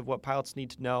basics of what pilots need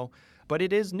to know. But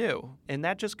it is new. And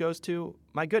that just goes to,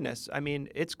 my goodness, I mean,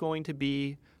 it's going to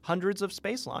be hundreds of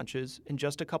space launches in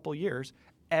just a couple years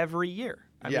every year.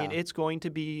 I mean, it's going to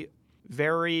be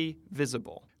very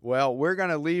visible. Well, we're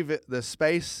going to leave the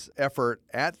space effort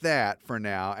at that for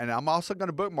now. And I'm also going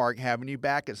to bookmark having you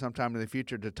back at some time in the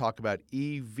future to talk about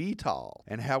eVTOL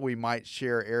and how we might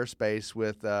share airspace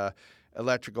with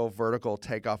electrical vertical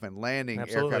takeoff and landing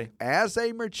aircraft as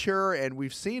they mature. And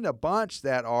we've seen a bunch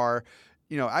that are,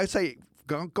 I'd say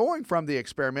going from the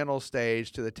experimental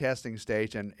stage to the testing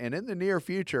stage. And in the near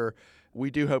future, we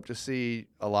do hope to see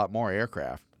a lot more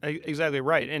aircraft. Exactly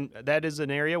right. And that is an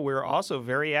area we're also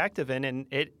very active in, and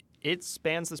it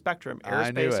spans the spectrum.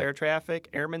 Airspace, air traffic,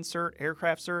 airman cert,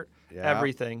 aircraft cert,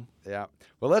 everything. Yeah.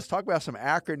 Well, let's talk about some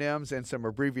acronyms and some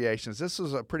abbreviations. This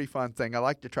is a pretty fun thing. I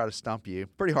like to try to stump you.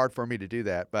 Pretty hard for me to do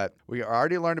that, but we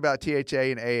already learned about THA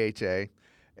and AHA,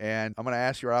 and I'm going to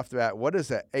ask you right off the bat, what is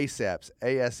the ASEPS,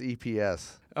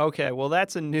 ASEPS? Okay, well,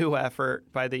 that's a new effort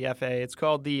by the FAA. It's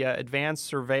called the Advanced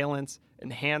Surveillance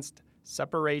Enhanced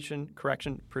Procedural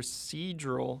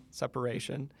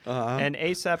Separation. And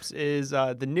ASEPS is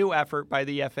the new effort by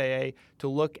the FAA to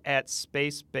look at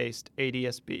space-based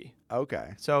ADS-B.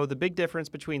 Okay. So the big difference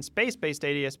between space-based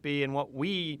ADS-B and what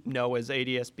we know as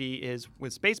ADS-B is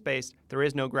with space-based, there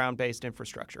is no ground-based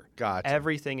infrastructure. Gotcha.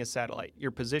 Everything is satellite.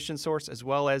 Your position source as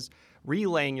well as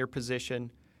relaying your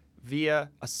position via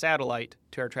a satellite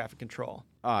to air traffic control.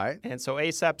 All right. And so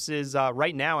ASEPS is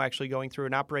right now actually going through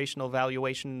an operational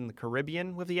evaluation in the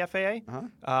Caribbean with the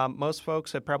FAA. Most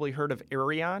folks have probably heard of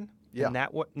Ariane, the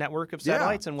network of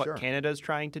satellites, and what Canada is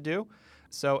trying to do.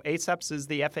 So ASEPS is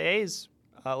the FAA's,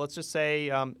 let's just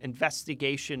say,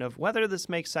 investigation of whether this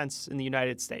makes sense in the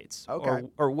United States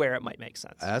or where it might make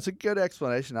sense. That's a good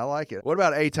explanation. I like it. What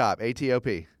about ATOP,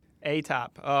 ATOP? ATOP.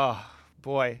 Oh,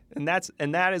 boy. And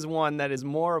that is one that is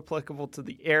more applicable to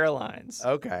the airlines.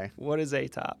 Okay. What is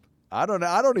ATOP? I don't know.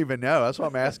 I don't even know. That's why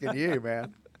I'm asking you,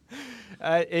 man.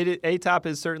 ATOP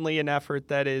is certainly an effort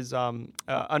that is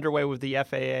underway with the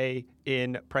FAA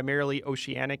in primarily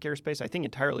oceanic airspace. I think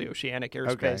entirely oceanic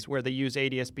airspace, where they use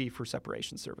ADS-B for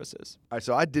separation services. All right,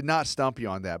 so I did not stump you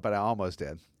on that, but I almost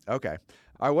did. Okay.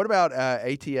 All right, what about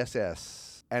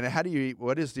ATSS? And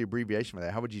what is the abbreviation for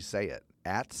that? How would you say it?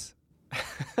 ATS?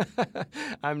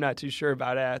 I'm not too sure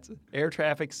about ATS. Air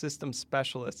Traffic System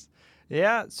Specialists.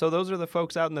 Yeah, so those are the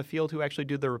folks out in the field who actually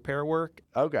do the repair work.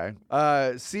 Okay.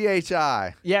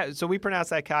 CHI. Yeah, so we pronounce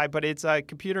that CHI, but it's a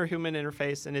computer-human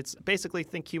interface, and it's basically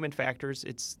think human factors.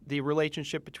 It's the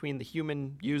relationship between the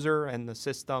human user and the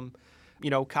system.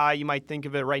 CHI, you might think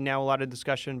of it right now, a lot of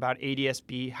discussion about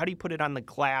ADS-B. How do you put it on the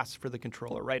glass for the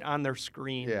controller, right, on their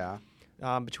screen? Yeah.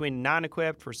 Between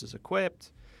non-equipped versus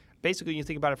equipped. Basically, you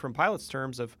think about it from pilot's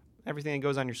terms of everything that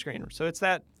goes on your screen. So it's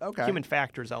that human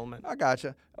factors element. I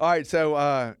gotcha. All right,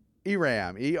 so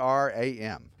ERAM,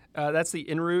 E-R-A-M. That's the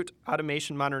En route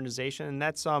automation modernization, and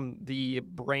that's the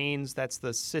brains, that's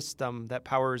the system that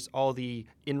powers all the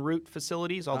en route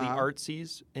facilities, all the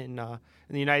ARTCs in the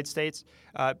United States.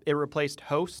 It replaced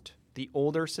HOST, the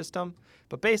older system,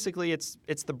 but basically it's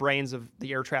the brains of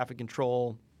the air traffic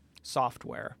control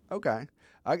software. Okay.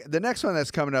 The next one that's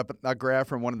coming up, I grabbed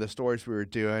from one of the stories we were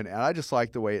doing, and I just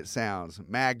like the way it sounds.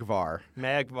 MAGVAR.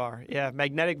 MAGVAR, yeah,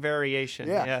 magnetic variation.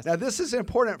 Yeah. Yes. Now, this is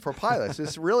important for pilots.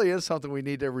 This really is something we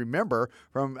need to remember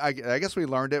from, I guess we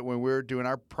learned it when we were doing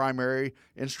our primary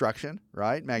instruction,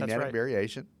 right? Magnetic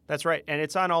variation. That's right, and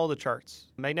it's on all the charts.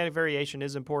 Magnetic variation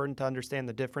is important to understand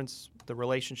the difference, the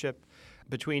relationship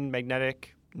between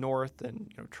magnetic north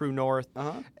and true north,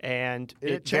 and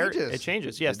it changes. It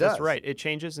changes. Yes, that's right. It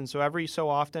changes, and so every so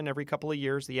often, every couple of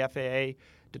years, the FAA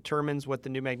determines what the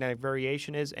new magnetic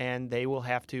variation is, and they will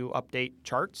have to update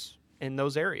charts in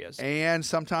those areas. And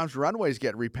sometimes runways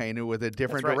get repainted with a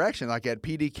different direction, like at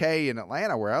PDK in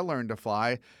Atlanta, where I learned to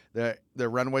fly. The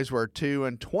runways were 2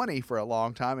 and 20 for a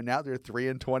long time, and now they're 3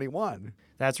 and 21.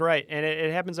 That's right, and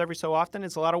it happens every so often.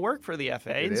 It's a lot of work for the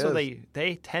FAA, and so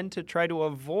they tend to try to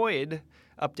avoid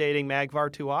updating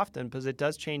MAGVAR too often because it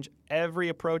does change every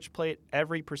approach plate,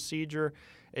 every procedure.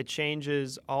 It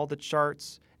changes all the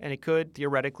charts, and it could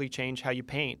theoretically change how you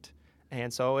paint.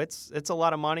 And so it's a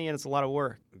lot of money and it's a lot of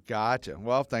work. Gotcha.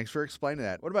 Well, thanks for explaining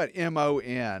that. What about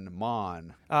MON,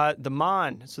 MON? The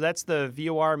MON, so that's the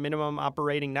VOR Minimum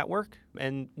Operating Network,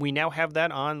 and we now have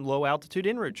that on low-altitude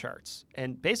en route charts.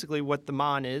 And basically what the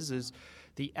MON is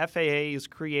the FAA is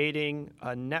creating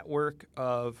a network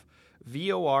of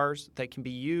VORs that can be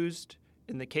used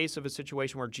in the case of a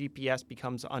situation where GPS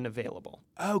becomes unavailable.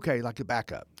 Okay, like a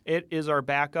backup. It is our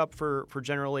backup for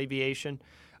general aviation.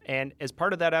 And as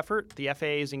part of that effort, the FAA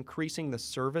is increasing the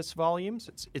service volumes.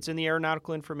 It's in the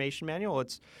Aeronautical Information Manual.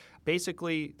 It's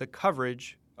basically the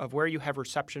coverage of where you have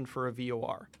reception for a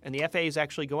VOR. And the FAA is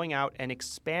actually going out and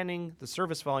expanding the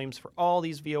service volumes for all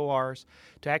these VORs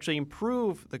to actually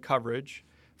improve the coverage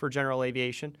for general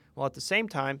aviation, while at the same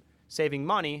time saving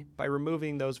money by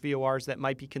removing those VORs that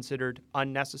might be considered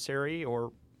unnecessary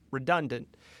or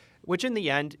redundant, which in the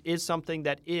end is something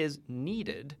that is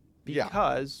needed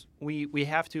because we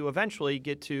have to eventually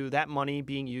get to that money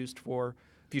being used for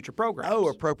future programs. Oh,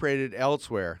 appropriated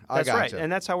elsewhere. That's right.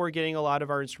 And that's how we're getting a lot of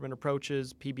our instrument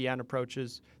approaches, PBN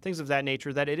approaches, things of that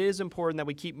nature, that it is important that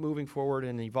we keep moving forward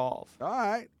and evolve. All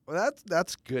right. Well,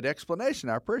 that's good explanation.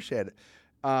 I appreciate it.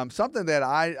 Something that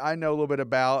I know a little bit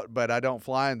about, but I don't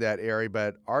fly in that area,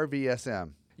 but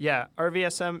RVSM. Yeah,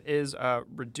 RVSM is a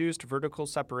reduced vertical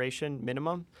separation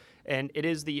minimum, and it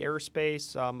is the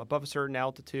airspace above a certain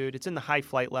altitude. It's in the high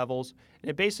flight levels,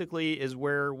 and it basically is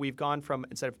where we've gone from,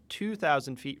 instead of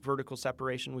 2,000 feet vertical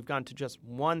separation, we've gone to just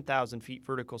 1,000 feet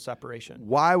vertical separation.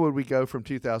 Why would we go from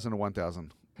 2,000 to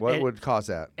 1,000? What would cause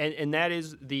that? And that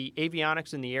is the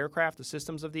avionics in the aircraft, the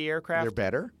systems of the aircraft. They're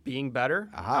better? Being better,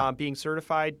 being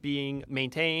certified, being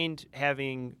maintained,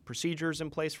 having procedures in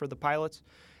place for the pilots.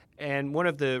 And one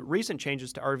of the recent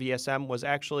changes to RVSM was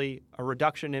actually a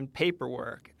reduction in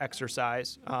paperwork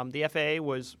exercise. The FAA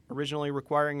was originally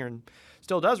requiring, and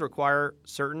still does require,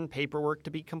 certain paperwork to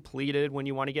be completed when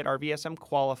you want to get RVSM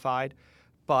qualified.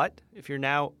 But if you're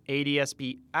now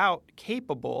ADS-B out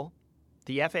capable,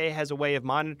 the FAA has a way of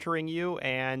monitoring you,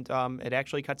 and it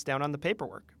actually cuts down on the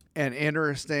paperwork. An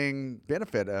interesting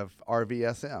benefit of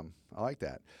RVSM. I like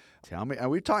that. Tell me,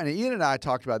 Ian and I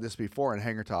talked about this before in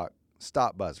Hangar Talk.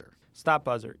 Stop buzzer. Stop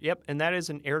buzzer. Yep, and that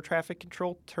is an air traffic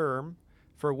control term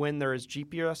for when there is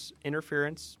GPS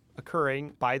interference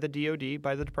occurring by the DoD,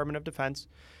 by the Department of Defense,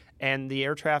 and the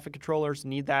air traffic controllers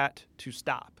need that to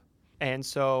stop. And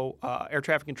so air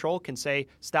traffic control can say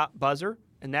stop buzzer,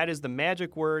 and that is the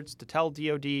magic words to tell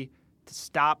DoD to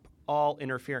stop all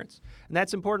interference. And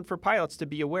that's important for pilots to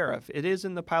be aware of. It is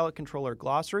in the pilot controller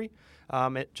glossary,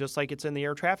 just like it's in the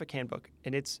air traffic handbook.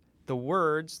 And it's the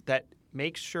words that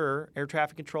make sure air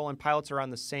traffic control and pilots are on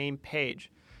the same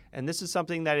page. And this is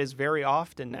something that is very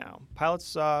often now.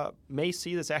 Pilots may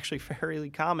see this actually fairly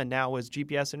common now as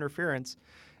GPS interference.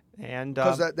 And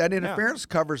because that interference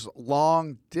covers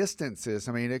long distances.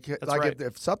 I mean, right.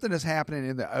 if something is happening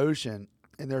in the ocean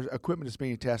and there's equipment that's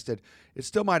being tested, it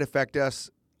still might affect us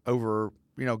over,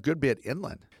 a good bit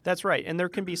inland. That's right. And there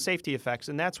can be safety effects.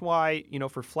 And that's why,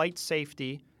 for flight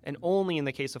safety, and only in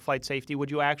the case of flight safety would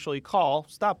you actually call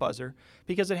stop buzzer,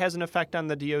 because it has an effect on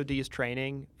the DoD's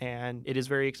training, and it is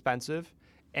very expensive.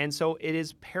 And so it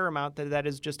is paramount that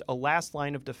is just a last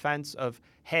line of defense of,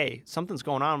 hey, something's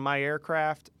going on in my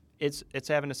aircraft. It's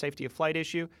having a safety of flight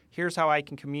issue. Here's how I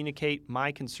can communicate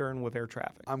my concern with air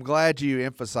traffic. I'm glad you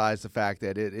emphasized the fact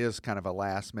that it is kind of a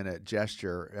last-minute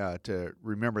gesture to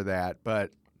remember that,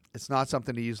 but it's not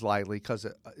something to use lightly, because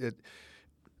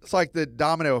it's like the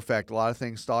domino effect. A lot of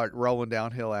things start rolling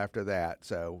downhill after that,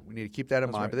 so we need to keep that in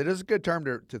mind. Right. But it is a good term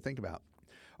to think about.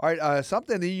 All right,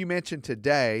 something that you mentioned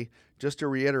today, just to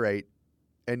reiterate,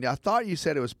 and I thought you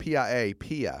said it was PIA.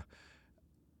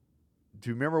 Do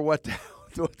you remember what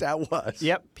that was?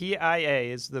 Yep,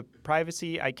 PIA is the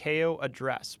Privacy ICAO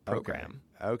Address Program.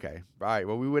 Okay. All right.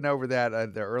 Well, we went over that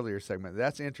in the earlier segment.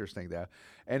 That's interesting, though.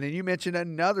 And then you mentioned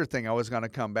another thing I was going to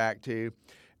come back to,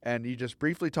 and you just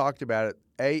briefly talked about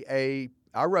it.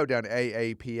 I wrote down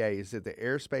AAPA. Is it the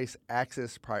Airspace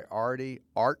Access Priority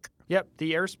ARC? Yep,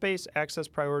 the Airspace Access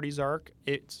Priorities ARC.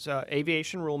 It's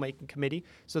Aviation Rulemaking Committee.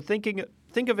 So think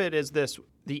of it as this.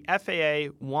 The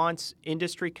FAA wants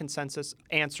industry consensus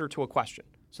answer to a question.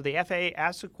 So the FAA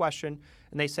asks a question,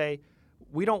 and they say,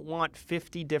 we don't want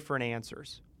 50 different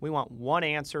answers. We want one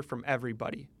answer from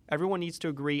everybody. Everyone needs to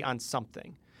agree on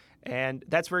something. And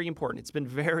that's very important. It's been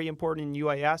very important in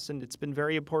UAS, and it's been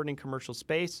very important in commercial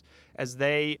space as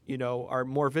they, are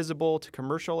more visible to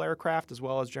commercial aircraft as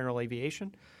well as general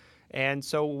aviation. And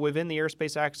so within the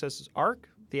Airspace Access ARC,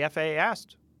 the FAA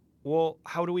asked, well,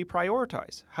 how do we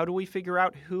prioritize? How do we figure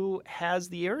out who has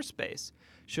the airspace?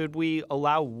 Should we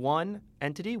allow one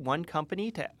entity, one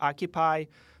company to occupy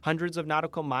hundreds of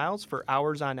nautical miles for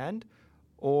hours on end?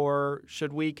 Or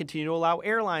should we continue to allow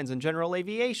airlines and general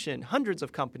aviation, hundreds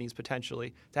of companies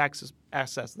potentially, to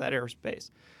access that airspace?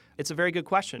 It's a very good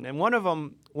question. And one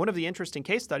of the interesting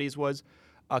case studies was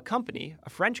a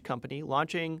French company,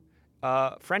 launching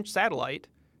a French satellite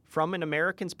from an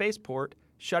American spaceport,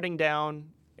 shutting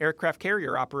down aircraft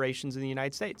carrier operations in the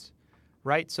United States,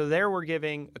 right? So there we're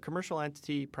giving a commercial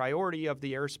entity priority of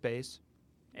the airspace,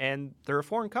 and they're a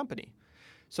foreign company.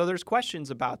 So there's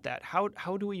questions about that.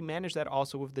 How do we manage that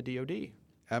also with the DoD?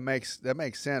 That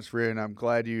makes sense, Rune. I'm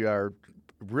glad you are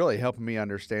really helping me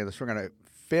understand this. We're going to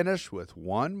finish with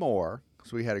one more,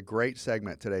 because we had a great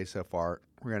segment today so far.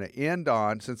 We're going to end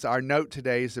on, since our note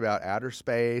today is about outer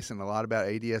space and a lot about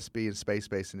ADS-B and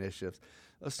space-based initiatives,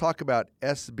 let's talk about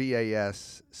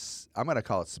SBAS. I'm going to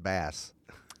call it SBAS.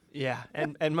 Yeah,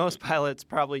 and most pilots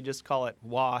probably just call it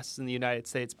WAAS in the United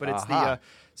States, but it's the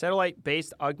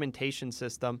satellite-based augmentation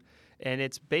system, and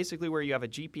it's basically where you have a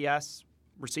GPS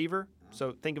receiver,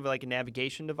 so think of it like a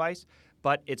navigation device,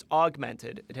 but it's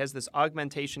augmented. It has this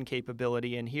augmentation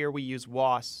capability, and here we use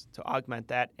WAAS to augment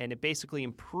that, and it basically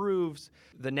improves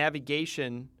the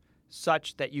navigation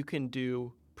such that you can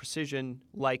do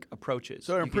precision-like approaches.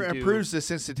 So it improves the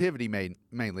sensitivity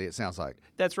mainly, it sounds like.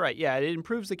 That's right, yeah. It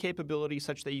improves the capability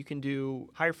such that you can do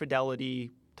higher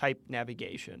fidelity type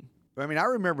navigation. I mean, I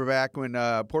remember back when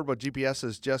portable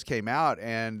GPSs just came out,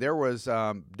 and there was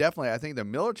definitely, I think the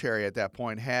military at that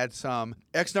point had some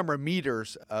X number of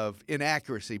meters of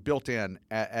inaccuracy built in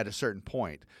at a certain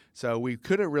point. So we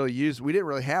didn't really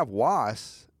have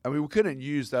WAAS. I mean, we couldn't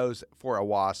use those for a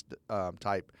WAAS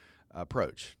type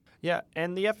approach. Yeah,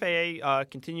 and the FAA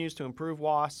continues to improve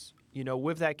WAAS. You know,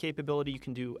 with that capability, you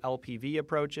can do LPV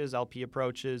approaches, LP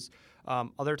approaches,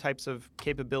 other types of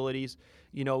capabilities.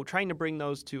 You know, trying to bring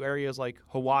those to areas like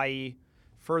Hawaii,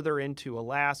 further into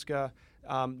Alaska.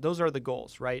 Those are the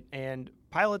goals, right? And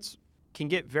pilots can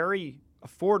get very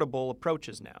affordable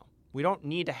approaches now. We don't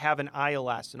need to have an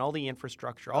ILS and all the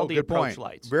infrastructure, all the approach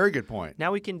lights. Very good point.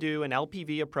 Now we can do an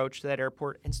LPV approach to that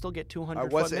airport and still get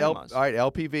 200 what's foot minimums. All right,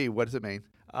 LPV, what does it mean?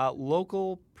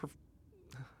 Localizer.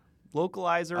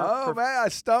 Oh, man, I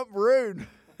stumped Rune.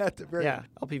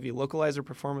 LPV, localizer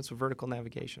performance with vertical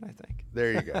navigation, I think.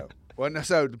 There you go. Well,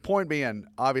 so the point being,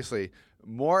 obviously,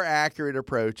 more accurate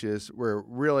approaches.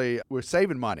 We're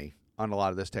saving money on a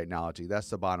lot of this technology. That's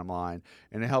the bottom line.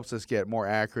 And it helps us get more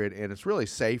accurate, and it's really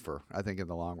safer, I think, in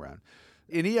the long run.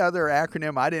 Any other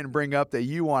acronym I didn't bring up that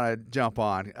you want to jump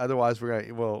on? Otherwise,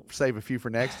 we'll save a few for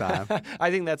next time.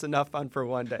 I think that's enough fun for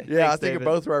one day. Yeah, Thanks, I think David.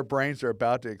 both of our brains are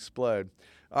about to explode.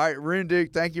 All right, Rune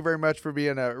Duke, thank you very much for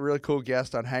being a really cool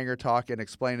guest on Hangar Talk and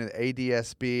explaining the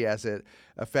ADS-B as it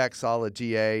affects solid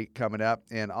GA coming up.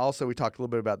 And also, we talked a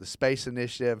little bit about the space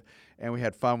initiative, and we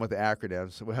had fun with the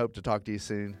acronyms. So we hope to talk to you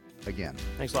soon again.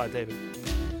 Thanks a lot, David.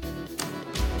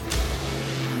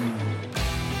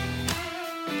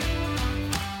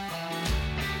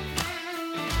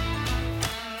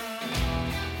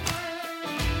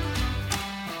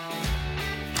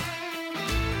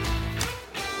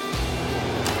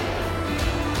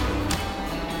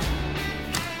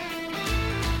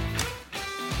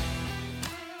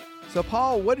 So,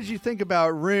 Paul, what did you think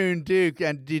about Rune Duke,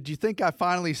 and did you think I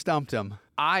finally stumped him?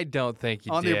 I don't think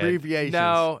you on did. The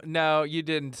abbreviations. No, you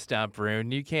didn't stump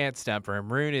Rune. You can't stump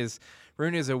him. Rune is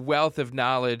a wealth of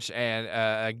knowledge and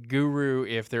a guru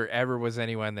if there ever was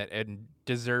anyone that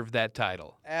deserved that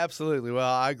title. Absolutely.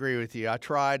 Well, I agree with you. I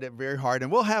tried very hard,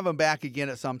 and we'll have him back again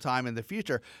at some time in the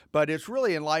future. But it's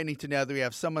really enlightening to know that we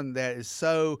have someone that is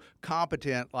so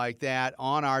competent like that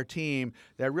on our team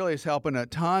that really is helping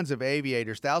tons of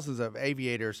aviators, thousands of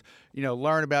aviators,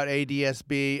 learn about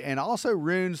ADS-B, and also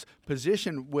Rune's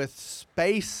position with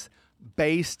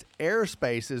space-based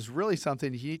airspace is really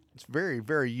something it's very,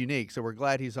 very unique. So we're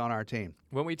glad he's on our team.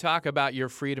 When we talk about your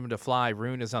freedom to fly,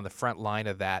 Rune is on the front line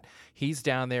of that. He's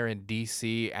down there in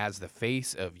D.C. as the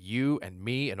face of you and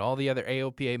me and all the other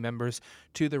AOPA members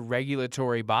to the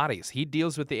regulatory bodies. He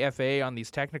deals with the FAA on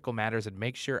these technical matters and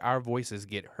makes sure our voices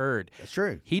get heard. That's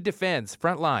true. He defends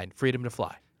front line freedom to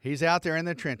fly. He's out there in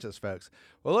the trenches, folks.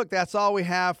 Well, look, that's all we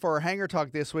have for Hangar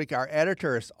Talk this week. Our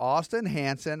editor is Austin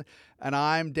Hanson, and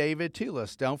I'm David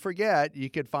Toulis. Don't forget, you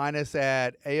can find us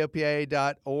at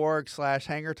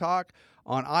aopa.org/Hangar Talk,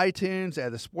 on iTunes,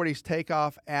 at the Sporty's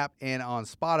Takeoff app, and on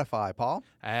Spotify. Paul?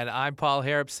 And I'm Paul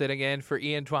Harrop, sitting in for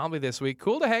Ian Twombly this week.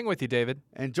 Cool to hang with you, David.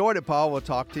 Enjoyed it, Paul. We'll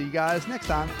talk to you guys next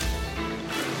time.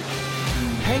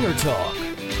 Hangar Talk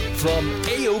from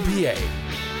AOPA,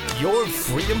 your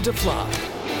freedom to fly.